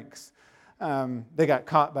their drinks. They got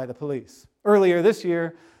caught by the police. Earlier this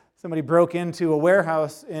year, somebody broke into a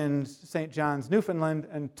warehouse in St. John's, Newfoundland,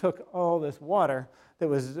 and took all this water that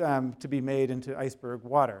was to be made into iceberg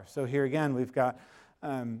water. So here again, we've got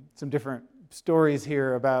some different stories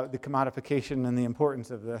here about the commodification and the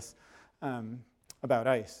importance of this about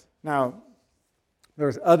ice. Now,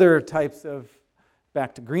 there's other types of,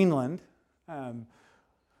 back to Greenland,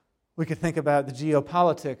 we could think about the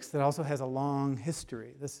geopolitics that also has a long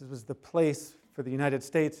history. This was the place for the United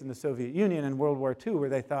States and the Soviet Union in World War II where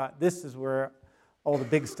they thought this is where all the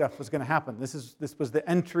big stuff was going to happen. This was the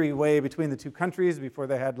entryway between the two countries before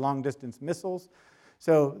they had long-distance missiles.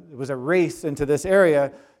 So it was a race into this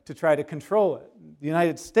area to try to control it. The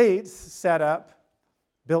United States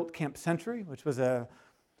built Camp Century, which was a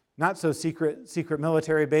not-so-secret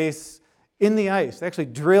military base in the ice. They actually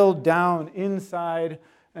drilled down inside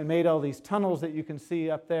and made all these tunnels that you can see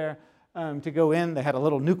up there to go in. They had a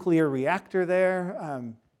little nuclear reactor there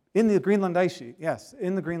in the Greenland ice sheet. Yes,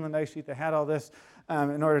 in the Greenland ice sheet, they had all this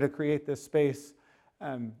in order to create this space.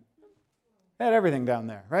 They had everything down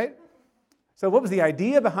there, right? So what was the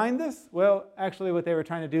idea behind this? Well, actually what they were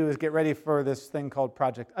trying to do is get ready for this thing called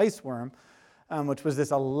Project Iceworm, which was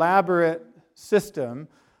this elaborate system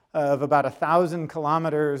of about 1,000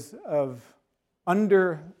 kilometers of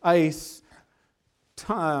under ice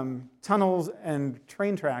tunnels and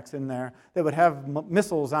train tracks in there that would have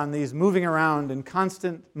missiles on these moving around in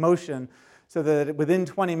constant motion so that within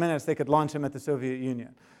 20 minutes they could launch them at the Soviet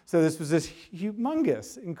Union. So this was this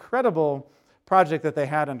humongous, incredible project that they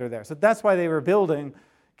had under there. So that's why they were building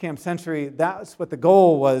Camp Century. That's what the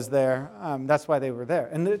goal was there. That's why they were there.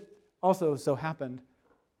 And it also so happened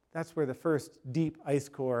that's where the first deep ice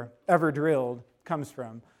core ever drilled comes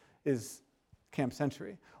from, is Camp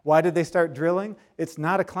Century. Why did they start drilling? It's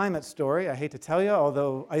not a climate story, I hate to tell you,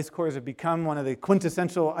 although ice cores have become one of the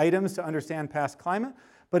quintessential items to understand past climate,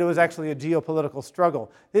 but it was actually a geopolitical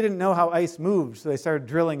struggle. They didn't know how ice moved, so they started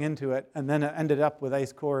drilling into it, and then it ended up with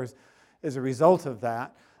ice cores as a result of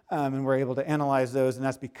that, and we're able to analyze those, and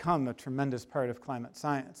that's become a tremendous part of climate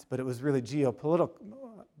science. But it was really geopolitical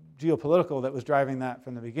that was driving that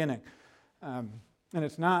from the beginning. And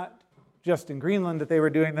it's not just in Greenland that they were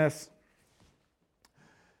doing this.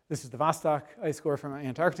 This is the Vostok ice core from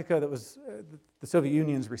Antarctica. That was the Soviet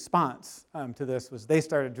Union's response to this. Was they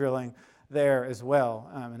started drilling there as well.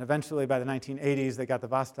 And eventually, by the 1980s, they got the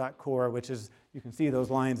Vostok core, which is, you can see those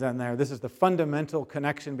lines on there. This is the fundamental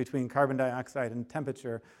connection between carbon dioxide and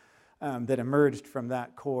temperature that emerged from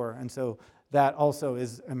that core. And so that also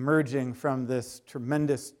is emerging from this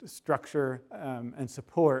tremendous structure and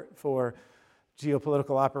support for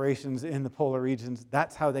geopolitical operations in the polar regions.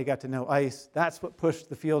 That's how they got to know ice. That's what pushed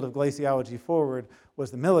the field of glaciology forward, was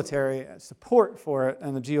the military support for it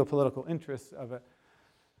and the geopolitical interests of it.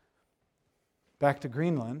 Back to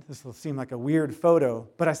Greenland. This will seem like a weird photo,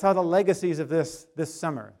 but I saw the legacies of this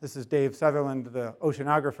summer. This is Dave Sutherland, the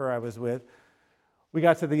oceanographer I was with. We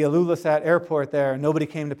got to the Ilulissat airport there, and nobody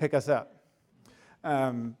came to pick us up.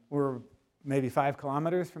 We're maybe 5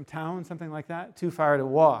 kilometers from town, something like that, too far to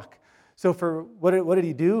walk. So what did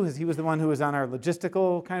he do? He was the one who was on our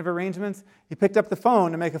logistical kind of arrangements. He picked up the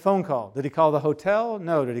phone to make a phone call. Did he call the hotel?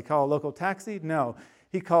 No. Did he call a local taxi? No.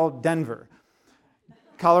 He called Denver,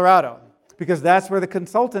 Colorado, because that's where the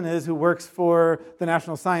consultant is who works for the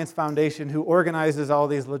National Science Foundation, who organizes all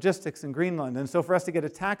these logistics in Greenland. And so for us to get a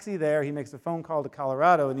taxi there, he makes a phone call to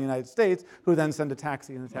Colorado in the United States, who then send a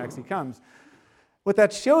taxi, and the taxi comes. What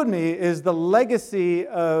that showed me is the legacy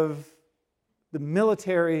of the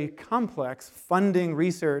military complex funding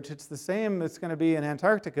research. It's the same it's going to be in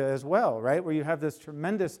Antarctica as well, right? Where you have this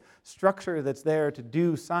tremendous structure that's there to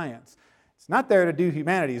do science. It's not there to do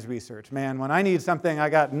humanities research, man. When I need something, I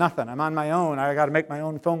got nothing. I'm on my own. I got to make my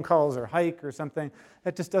own phone calls or hike or something.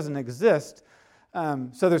 That just doesn't exist.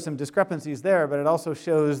 So there's some discrepancies there, but it also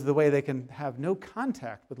shows the way they can have no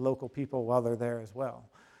contact with local people while they're there as well.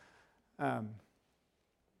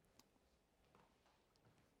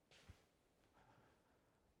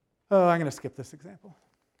 I'm going to skip this example.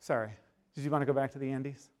 Sorry. Did you want to go back to the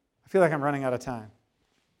Andes? I feel like I'm running out of time.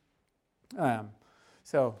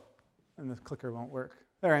 And the clicker won't work.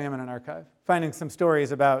 There I am in an archive, finding some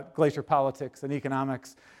stories about glacier politics and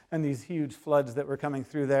economics and these huge floods that were coming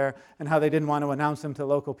through there and how they didn't want to announce them to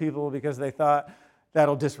local people because they thought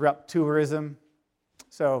that'll disrupt tourism.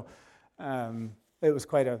 So it was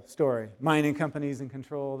quite a story. Mining companies in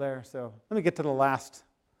control there. So let me get to the last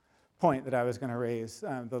point that I was going to raise,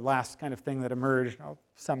 the last kind of thing that emerged. I'll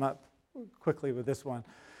sum up quickly with this one.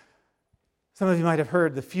 Some of you might have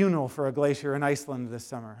heard the funeral for a glacier in Iceland this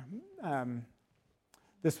summer.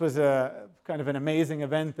 This was a kind of an amazing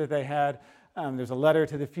event that they had. There's a letter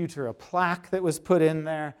to the future, a plaque that was put in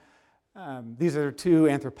there. These are 2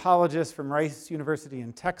 anthropologists from Rice University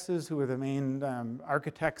in Texas who were the main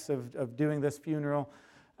architects of doing this funeral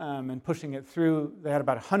and pushing it through. They had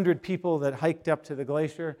about 100 people that hiked up to the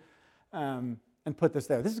glacier and put this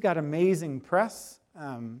there. This has got amazing press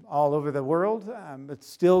all over the world. It's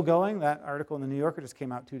still going. That article in the New Yorker just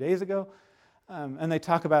came out 2 days ago. And they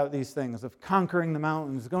talk about these things of conquering the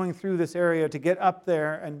mountains, going through this area to get up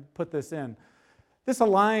there and put this in. This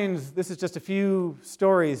aligns, this is just a few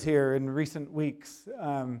stories here in recent weeks.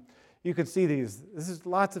 You can see these. This is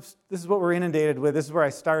what we're inundated with. This is where I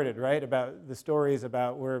started, right? About the stories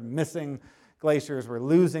about we're missing glaciers, we're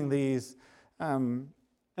losing these.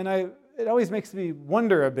 It always makes me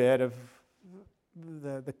wonder a bit of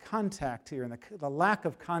the contact here and the lack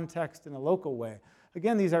of context in a local way.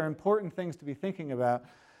 Again, these are important things to be thinking about,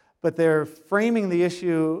 but they're framing the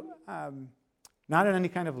issue not in any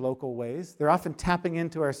kind of local ways. They're often tapping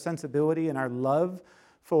into our sensibility and our love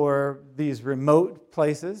for these remote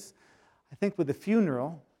places. I think with the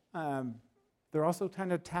funeral, they're also trying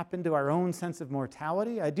to tap into our own sense of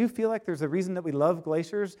mortality. I do feel like there's a reason that we love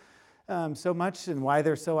glaciers so much and why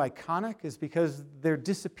they're so iconic is because they're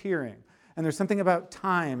disappearing. And there's something about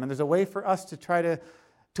time, and there's a way for us to try to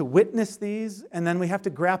witness these, and then we have to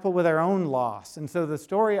grapple with our own loss. And so the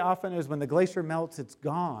story often is when the glacier melts, it's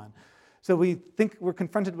gone. So we think we're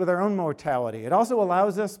confronted with our own mortality. It also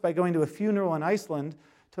allows us, by going to a funeral in Iceland,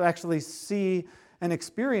 to actually see and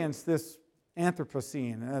experience this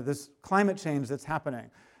Anthropocene, this climate change that's happening.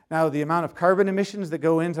 Now, the amount of carbon emissions that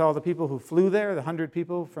go into all the people who flew there, the 100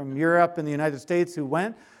 people from Europe and the United States who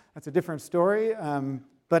went, that's a different story.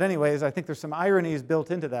 But anyways, I think there's some ironies built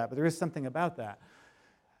into that, but there is something about that.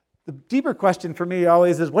 The deeper question for me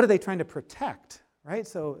always is, what are they trying to protect, right?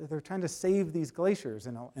 So they're trying to save these glaciers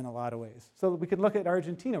in a lot of ways. So we could look at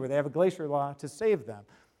Argentina, where they have a glacier law to save them.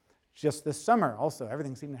 Just this summer, also,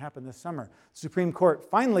 everything seemed to happen this summer. The Supreme Court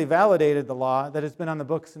finally validated the law that has been on the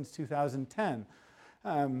books since 2010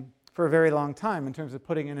 for a very long time in terms of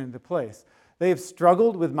putting it into place. They have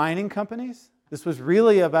struggled with mining companies. This was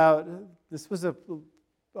a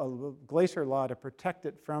glacier law to protect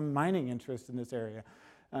it from mining interests in this area.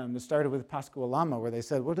 It started with Pascua-Lama, where they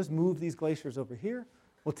said, well, just move these glaciers over here,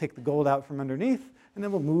 We'll take the gold out from underneath, and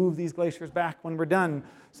then we'll move these glaciers back when we're done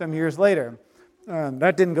some years later.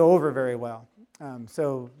 That didn't go over very well.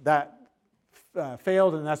 So that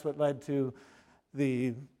failed, and that's what led to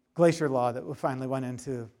the glacier law that finally went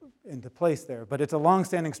into place there. But it's a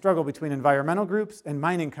long-standing struggle between environmental groups and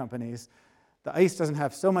mining companies. The ice doesn't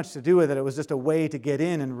have so much to do with it. It was just a way to get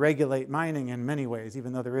in and regulate mining in many ways,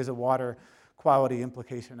 even though there is a water quality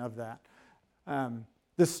implication of that.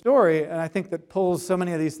 The story, and I think that pulls so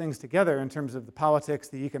many of these things together in terms of the politics,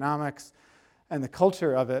 the economics, and the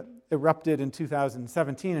culture of it, erupted in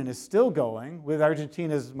 2017 and is still going with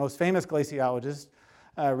Argentina's most famous glaciologist,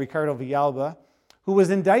 Ricardo Villalba, who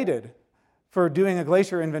was indicted for doing a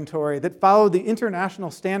glacier inventory that followed the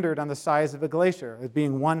international standard on the size of a glacier, as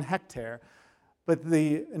being 1 hectare. But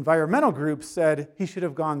the environmental groups said he should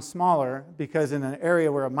have gone smaller because in an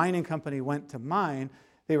area where a mining company went to mine,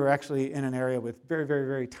 they were actually in an area with very, very,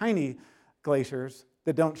 very tiny glaciers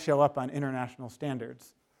that don't show up on international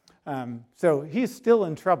standards. So he's still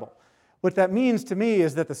in trouble. What that means to me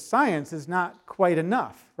is that the science is not quite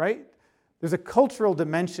enough, right? There's a cultural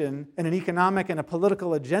dimension and an economic and a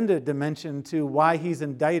political agenda dimension to why he's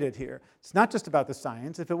indicted here. It's not just about the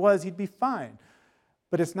science. If it was, he'd be fine.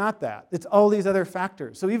 But it's not that. It's all these other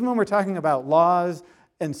factors. So even when we're talking about laws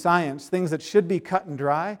and science, things that should be cut and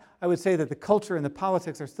dry, I would say that the culture and the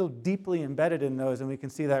politics are still deeply embedded in those, and we can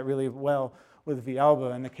see that really well with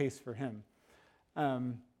Villalba and the case for him.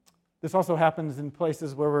 This also happens in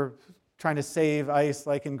places where we're trying to save ice,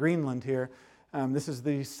 like in Greenland here. This is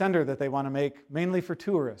the center that they want to make mainly for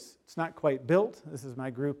tourists. It's not quite built. This is my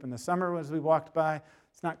group in the summer as we walked by.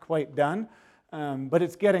 It's not quite done, but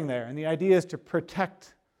it's getting there. And the idea is to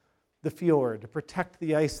protect the fjord, to protect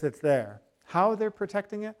the ice that's there. How they're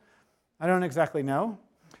protecting it, I don't exactly know.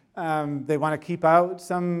 They want to keep out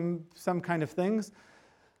some kind of things,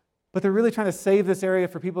 but they're really trying to save this area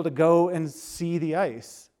for people to go and see the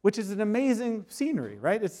ice, which is an amazing scenery,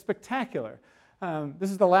 right? It's spectacular.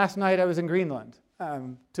 This is the last night I was in Greenland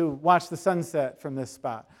to watch the sunset from this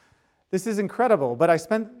spot. This is incredible, but I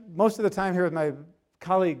spent most of the time here with my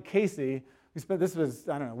colleague Casey. This was,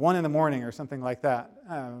 1 in the morning or something like that.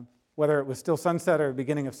 Whether it was still sunset or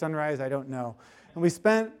beginning of sunrise, I don't know. And we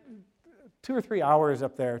spent 2 or 3 hours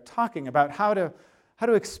up there talking about how to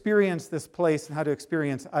experience this place and how to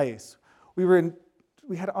experience ice.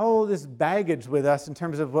 We had all this baggage with us in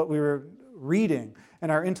terms of what we were reading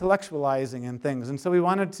and our intellectualizing and things. And so we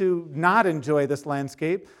wanted to not enjoy this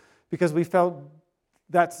landscape because we felt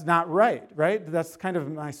that's not right? That's kind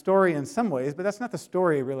of my story in some ways, but that's not the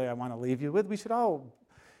story really I want to leave you with. We should all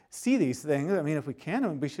see these things. I mean, if we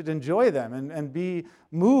can, we should enjoy them and be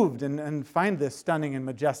moved and find this stunning and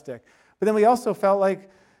majestic. But then we also felt like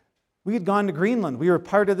we had gone to Greenland. We were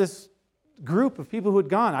part of this group of people who had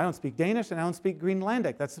gone. I don't speak Danish and I don't speak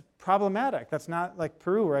Greenlandic. That's problematic. That's not like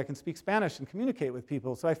Peru where I can speak Spanish and communicate with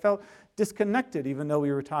people. So I felt disconnected even though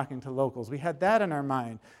we were talking to locals. We had that in our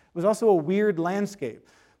mind. It was also a weird landscape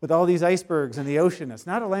with all these icebergs and the ocean. It's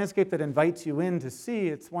not a landscape that invites you in to see.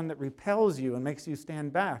 It's one that repels you and makes you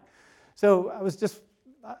stand back. So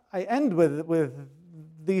I end with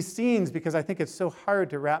these scenes because I think it's so hard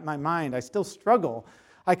to wrap my mind. I still struggle.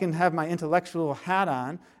 I can have my intellectual hat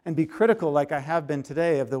on and be critical like I have been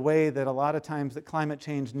today of the way that a lot of times that climate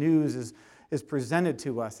change news is presented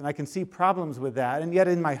to us. And I can see problems with that. And yet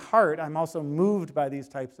in my heart, I'm also moved by these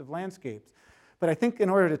types of landscapes. But I think in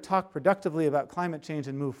order to talk productively about climate change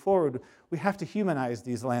and move forward, we have to humanize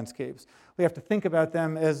these landscapes. We have to think about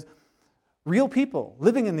them as real people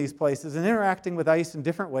living in these places and interacting with ice in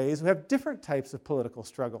different ways who have different types of political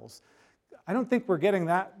struggles. I don't think we're getting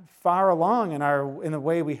that far along in the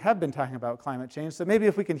way we have been talking about climate change. So maybe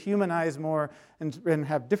if we can humanize more and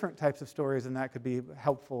have different types of stories, then that could be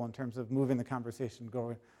helpful in terms of moving the conversation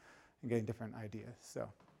going and getting different ideas. So,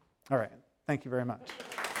 all right. Thank you very much.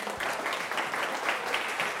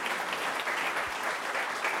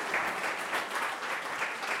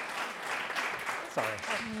 Sorry.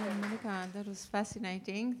 Monica, that was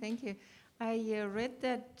fascinating. Thank you. I read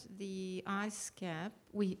that the ice cap,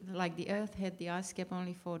 the Earth had the ice cap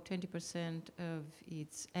only for 20% of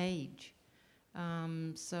its age.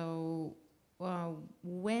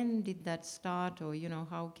 When did that start, or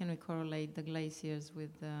how can we correlate the glaciers with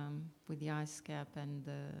the ice cap and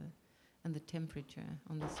the temperature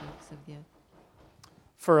on the surface of the Earth?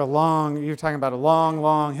 You're talking about a long,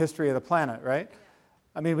 long history of the planet, right? Yeah.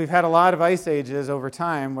 I mean, we've had a lot of ice ages over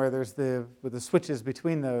time where there's with the switches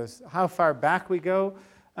between those. How far back we go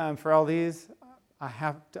for all these, I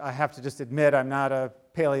have to just admit I'm not a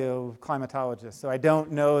paleoclimatologist, so I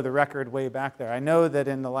don't know the record way back there. I know that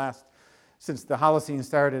since the Holocene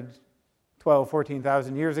started 12,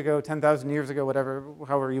 14,000 years ago, 10,000 years ago,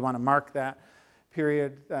 however you want to mark that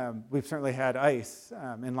period. We've certainly had ice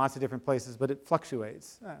in lots of different places, but it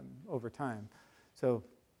fluctuates over time. So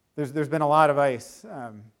there's been a lot of ice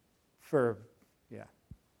you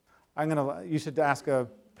should ask a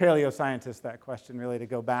paleoscientist that question, really, to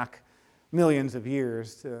go back millions of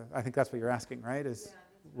years. I think that's what you're asking, right?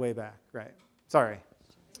 Way back, right? Sorry.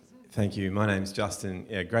 Thank you. My name's Justin.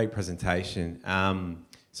 Yeah, great presentation.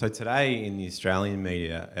 So today in the Australian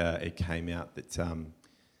media, it came out that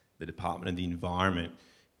the Department of the Environment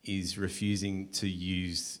is refusing to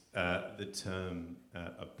use the term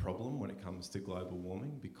a problem when it comes to global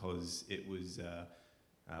warming, because it was,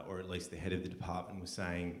 or at least the head of the department was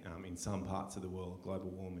saying, in some parts of the world,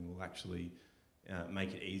 global warming will actually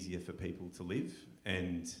make it easier for people to live,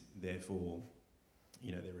 and therefore,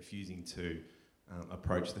 they're refusing to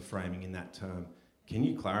approach the framing in that term. Can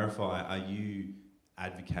you clarify, are you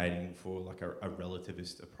advocating for like a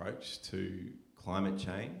relativist approach to climate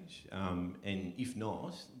change? And if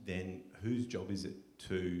not, then whose job is it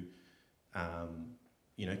to,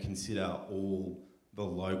 consider all the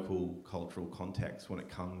local cultural context when it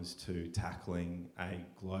comes to tackling a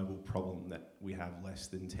global problem that we have less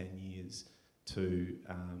than 10 years to,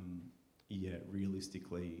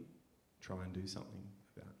 realistically try and do something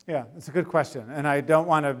about? Yeah, it's a good question, and I don't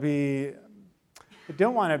want to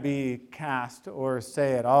be cast or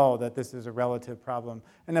say at all that this is a relative problem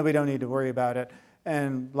and that we don't need to worry about it.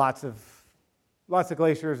 And lots of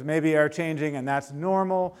glaciers maybe are changing, and that's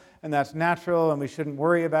normal and that's natural, and we shouldn't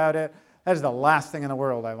worry about it. That is the last thing in the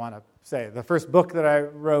world I want to say. The first book that I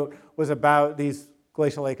wrote was about these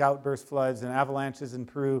glacial lake outburst floods and avalanches in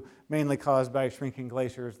Peru, mainly caused by shrinking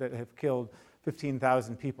glaciers that have killed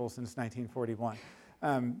 15,000 people since 1941.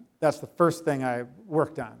 That's the first thing I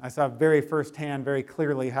worked on. I saw very firsthand, very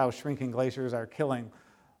clearly, how shrinking glaciers are killing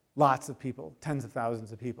lots of people, tens of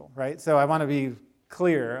thousands of people, right? So I want to be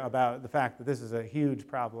clear about the fact that this is a huge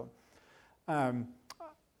problem.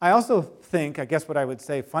 I also think, I guess what I would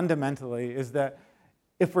say fundamentally is that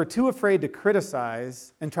if we're too afraid to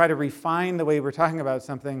criticize and try to refine the way we're talking about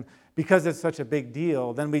something because it's such a big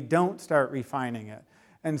deal, then we don't start refining it.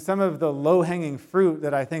 And some of the low-hanging fruit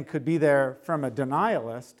that I think could be there from a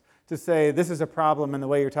denialist to say this is a problem in the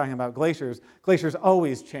way you're talking about glaciers. Glaciers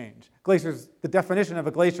always change. Glaciers, the definition of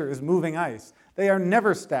a glacier is moving ice. They are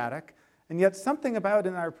never static, and yet something about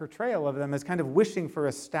in our portrayal of them is kind of wishing for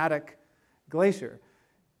a static glacier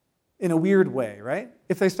in a weird way, right?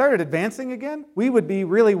 If they started advancing again, we would be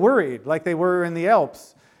really worried, like they were in the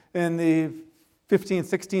Alps in the 15th,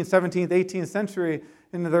 16th, 17th, 18th century,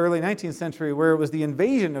 into the early 19th century, where it was the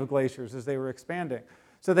invasion of glaciers as they were expanding.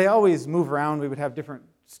 So they always move around. We would have different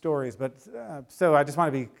stories. But so I just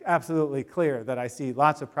want to be absolutely clear that I see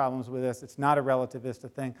lots of problems with this. It's not a relativist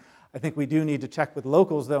thing. I think we do need to check with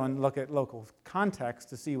locals, though, and look at local context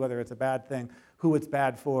to see whether it's a bad thing, who it's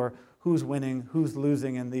bad for, who's winning, who's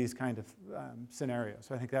losing in these kind of scenarios.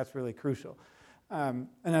 So I think that's really crucial. And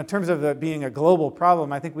in terms of it being a global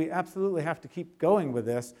problem, I think we absolutely have to keep going with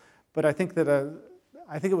this. But I think that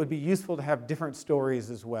it would be useful to have different stories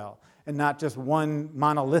as well, and not just one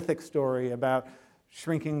monolithic story about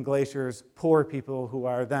shrinking glaciers, poor people who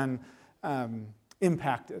are then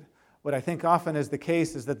impacted. What I think often is the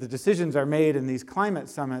case is that the decisions are made in these climate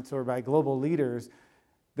summits or by global leaders.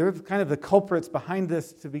 They're kind of the culprits behind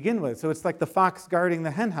this to begin with. So it's like the fox guarding the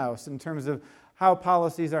hen house in terms of how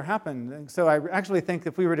policies are happening. And so I actually think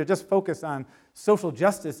if we were to just focus on social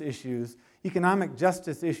justice issues, economic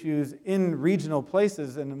justice issues in regional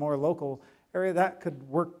places in a more local area, that could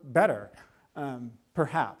work better,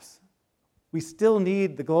 perhaps. We still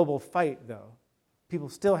need the global fight, though. People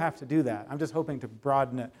still have to do that. I'm just hoping to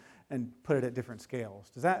broaden it and put it at different scales.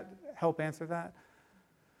 Does that help answer that?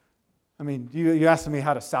 I mean, you asked me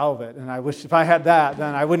how to solve it, and I wish if I had that,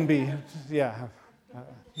 then I wouldn't be, I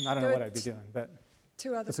don't know what I'd be doing, but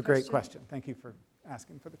it's a great question. Thank you for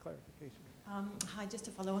asking for the clarification. Hi, just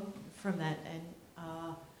to follow on from that, and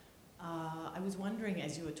I was wondering,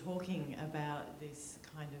 as you were talking about this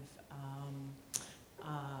kind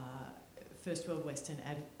of first world Western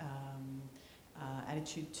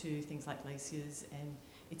attitude to things like glaciers, and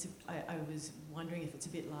I was wondering if it's a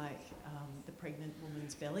bit like the pregnant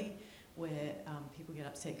woman's belly, where people get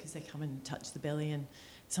upset because they come and touch the belly, and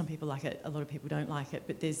some people like it, a lot of people don't like it,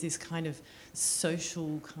 but there's this kind of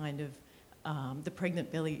social kind of the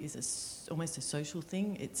pregnant belly is almost a social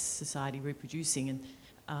thing. It's society reproducing, and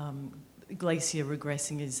glacier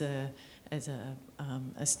regressing as a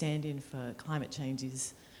stand-in for climate change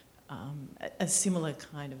is a similar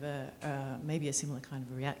kind of maybe a similar kind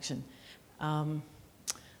of a reaction.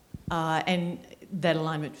 and that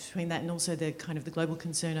alignment between that and also the kind of the global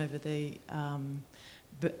concern over the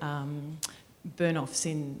burn-offs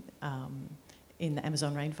in the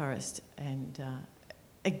Amazon rainforest, and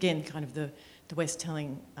again, kind of the West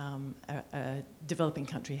telling a developing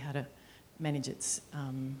country how to manage its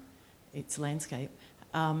landscape.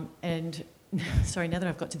 And sorry, now that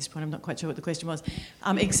I've got to this point, I'm not quite sure what the question was,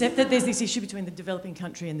 except that there's this issue between the developing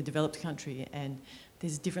country and the developed country, and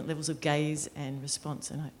there's different levels of gaze and response,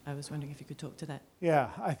 and I was wondering if you could talk to that. Yeah,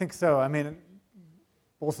 I think so. I mean,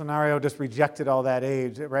 Bolsonaro just rejected all that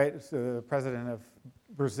aid, right? So the president of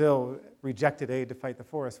Brazil rejected aid to fight the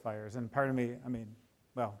forest fires, and part of me, I mean,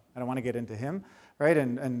 well, I don't want to get into him, right,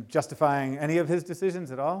 and justifying any of his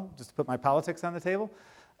decisions at all, just to put my politics on the table.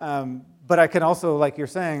 But I can also, like you're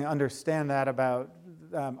saying, understand that about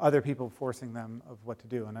other people forcing them of what to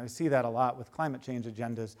do. And I see that a lot with climate change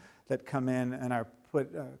agendas that come in and are put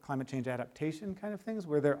climate change adaptation kind of things,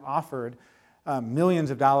 where they're offered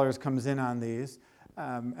millions of dollars comes in on these,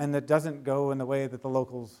 and that doesn't go in the way that the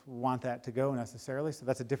locals want that to go necessarily. So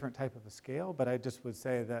that's a different type of a scale. But I just would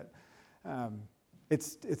say that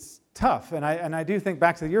it's tough. And I do think,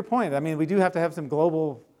 back to your point, I mean, we do have to have some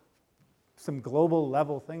global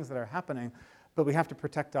level things that are happening, but we have to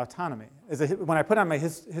protect autonomy. When I put on my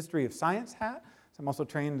history of science hat, so I'm also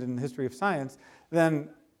trained in history of science, then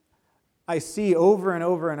I see over and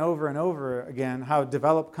over and over and over again how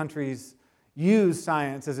developed countries use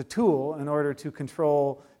science as a tool in order to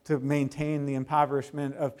control, to maintain the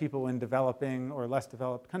impoverishment of people in developing or less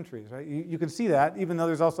developed countries, right? You can see that, even though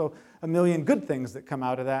there's also a million good things that come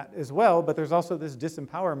out of that as well, but there's also this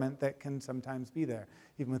disempowerment that can sometimes be there,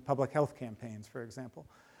 even with public health campaigns, for example.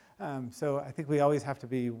 So I think we always have to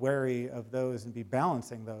be wary of those and be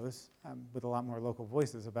balancing those with a lot more local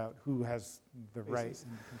voices about who has the right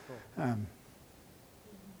and control.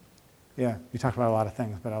 Yeah, you talked about a lot of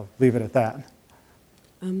things, but I'll leave it at that.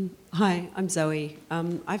 Hi, I'm Zoe.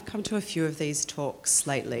 I've come to a few of these talks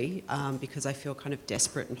lately because I feel kind of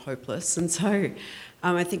desperate and hopeless, and so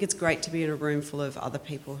I think it's great to be in a room full of other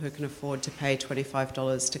people who can afford to pay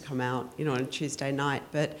 $25 to come out, on a Tuesday night.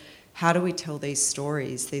 But how do we tell these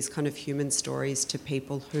stories, these kind of human stories, to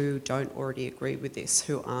people who don't already agree with this,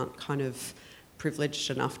 who aren't kind of privileged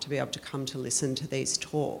enough to be able to come to listen to these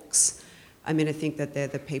talks? I mean, I think that they're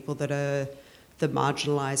the people that are the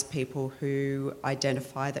marginalised people who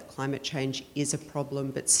identify that climate change is a problem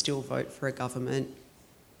but still vote for a government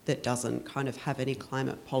that doesn't kind of have any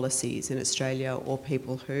climate policies in Australia, or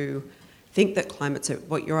people who think that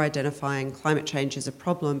what you're identifying, climate change is a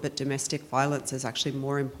problem, but domestic violence is actually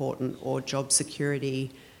more important, or job security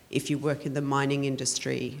if you work in the mining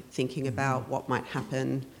industry, thinking about what might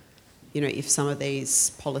happen if some of these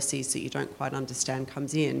policies that you don't quite understand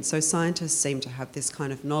comes in. So scientists seem to have this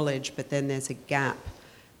kind of knowledge, but then there's a gap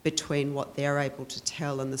between what they're able to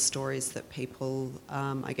tell and the stories that people,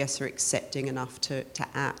 I guess, are accepting enough to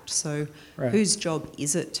act. So Whose job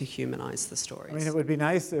is it to humanise the stories? I mean, it would be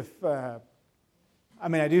nice if, I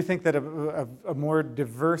do think that a more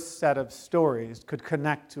diverse set of stories could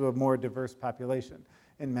connect to a more diverse population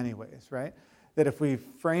in many ways, right? That if we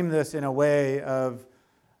frame this in a way of,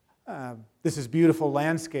 this is beautiful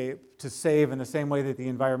landscape to save in the same way that the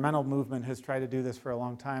environmental movement has tried to do this for a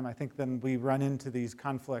long time, I think then we run into these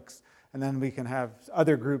conflicts, and then we can have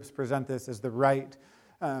other groups present this as the right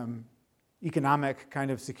economic kind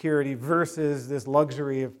of security versus this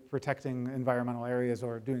luxury of protecting environmental areas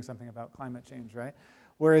or doing something about climate change, right?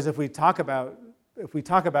 Whereas if we talk about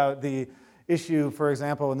the issue, for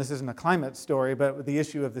example, and this isn't a climate story, but the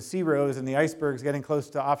issue of the sea rose and the icebergs getting close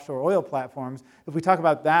to offshore oil platforms, if we talk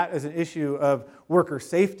about that as an issue of worker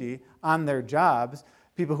safety on their jobs,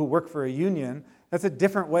 people who work for a union, that's a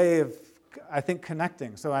different way of, I think,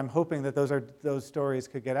 connecting. So I'm hoping that those stories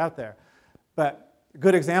could get out there. But a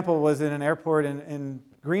good example was in an airport in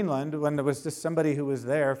Greenland, when there was just somebody who was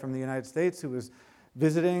there from the United States who was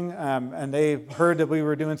visiting, and they heard that we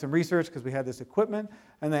were doing some research because we had this equipment,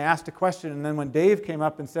 and they asked a question, and then when Dave came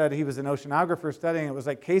up and said he was an oceanographer studying, it was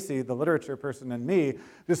like Casey, the literature person, and me,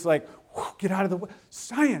 just like, get out of the way,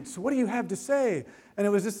 science, what do you have to say? And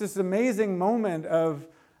it was just this amazing moment of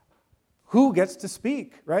who gets to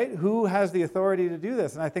speak, right? Who has the authority to do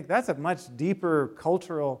this? And I think that's a much deeper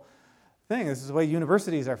cultural thing. This is the way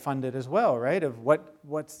universities are funded as well, right? Of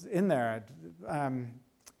what's in there.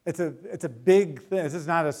 It's a big thing. This is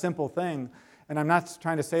not a simple thing. And I'm not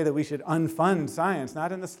trying to say that we should unfund science,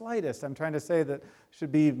 not in the slightest. I'm trying to say that there should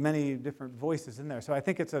be many different voices in there. So I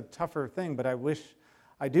think it's a tougher thing, but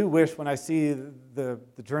I do wish when I see the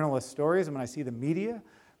journalist stories and when I see the media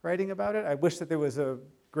writing about it, I wish that there was a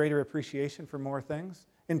greater appreciation for more things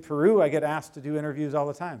In Peru, I get asked to do interviews all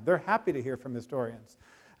the time. They're happy to hear from historians.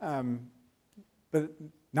 But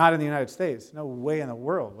not in the United States. No way in the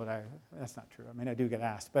world would I. That's not true. I mean, I do get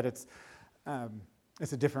asked, but it's a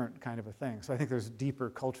different kind of a thing. So I think there's deeper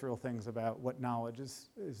cultural things about what knowledge is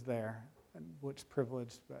there and what's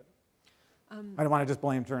privileged. But I don't want to just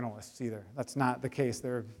blame journalists either. That's not the case.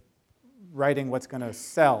 They're writing what's going to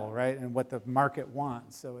sell, right, and what the market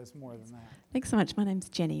wants. So it's more than that. Thanks so much. My name's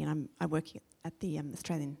Jenny, and I work at the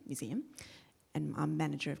Australian Museum, and I'm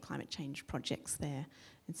manager of climate change projects there.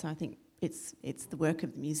 And so I think it's the work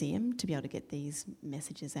of the museum to be able to get these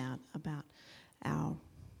messages out about our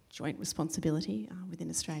joint responsibility within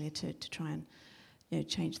Australia to try and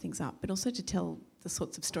change things up, but also to tell the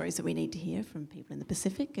sorts of stories that we need to hear from people in the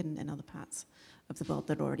Pacific and other parts of the world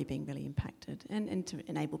that are already being really impacted, and to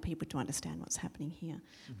enable people to understand what's happening here.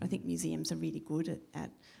 Mm-hmm. But I think museums are really good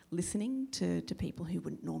at listening to people who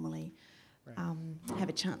wouldn't normally have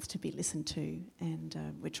a chance to be listened to, and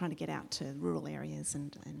we're trying to get out to rural areas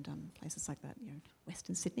and places like that,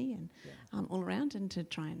 Western Sydney and all around, and to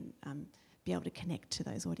try and be able to connect to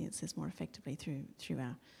those audiences more effectively through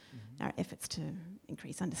our efforts to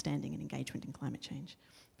increase understanding and engagement in climate change.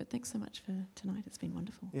 But thanks so much for tonight. It's been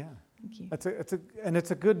wonderful. Yeah, thank you.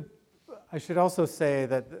 It's a good. I should also say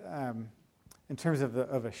that in terms of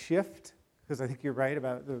a shift, because I think you're right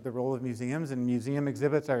about the role of museums, and museum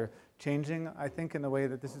exhibits are changing, I think, in the way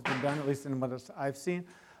that this has been done, at least in what I've seen.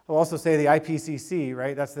 I'll also say the IPCC,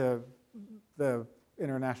 right? That's the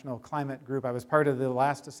International Climate Group. I was part of the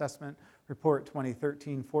last assessment report,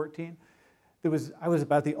 2013-14. I was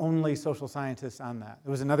about the only social scientist on that.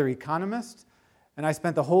 There was another economist, and I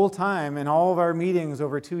spent the whole time in all of our meetings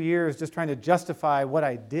over 2 years just trying to justify what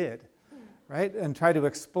I did, right? And try to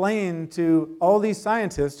explain to all these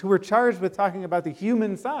scientists who were charged with talking about the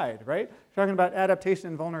human side, right? Talking about adaptation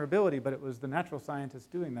and vulnerability, but it was the natural scientists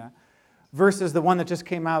doing that, versus the one that just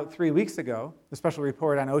came out 3 weeks ago, the special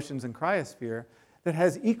report on oceans and cryosphere, that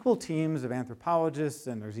has equal teams of anthropologists,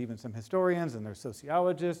 and there's even some historians, and there's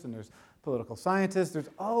sociologists, and there's political scientists. There's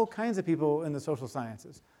all kinds of people in the social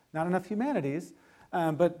sciences. Not enough humanities,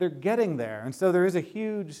 but they're getting there. And so there is a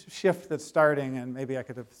huge shift that's starting, and maybe I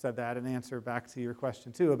could have said that in answer back to your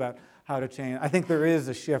question too about how to change. I think there is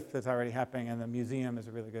a shift that's already happening, and the museum is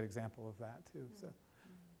a really good example of that too. So,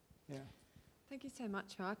 yeah. Thank you so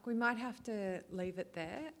much, Mark. We might have to leave it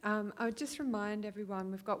there. I would just remind everyone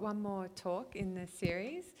we've got one more talk in the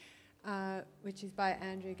series, which is by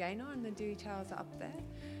Andrew Gaynor, and the details are up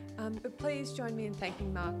there. But please join me in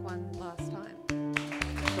thanking Mark one last time.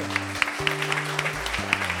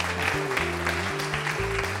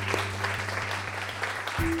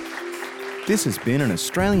 This has been an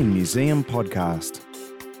Australian Museum podcast.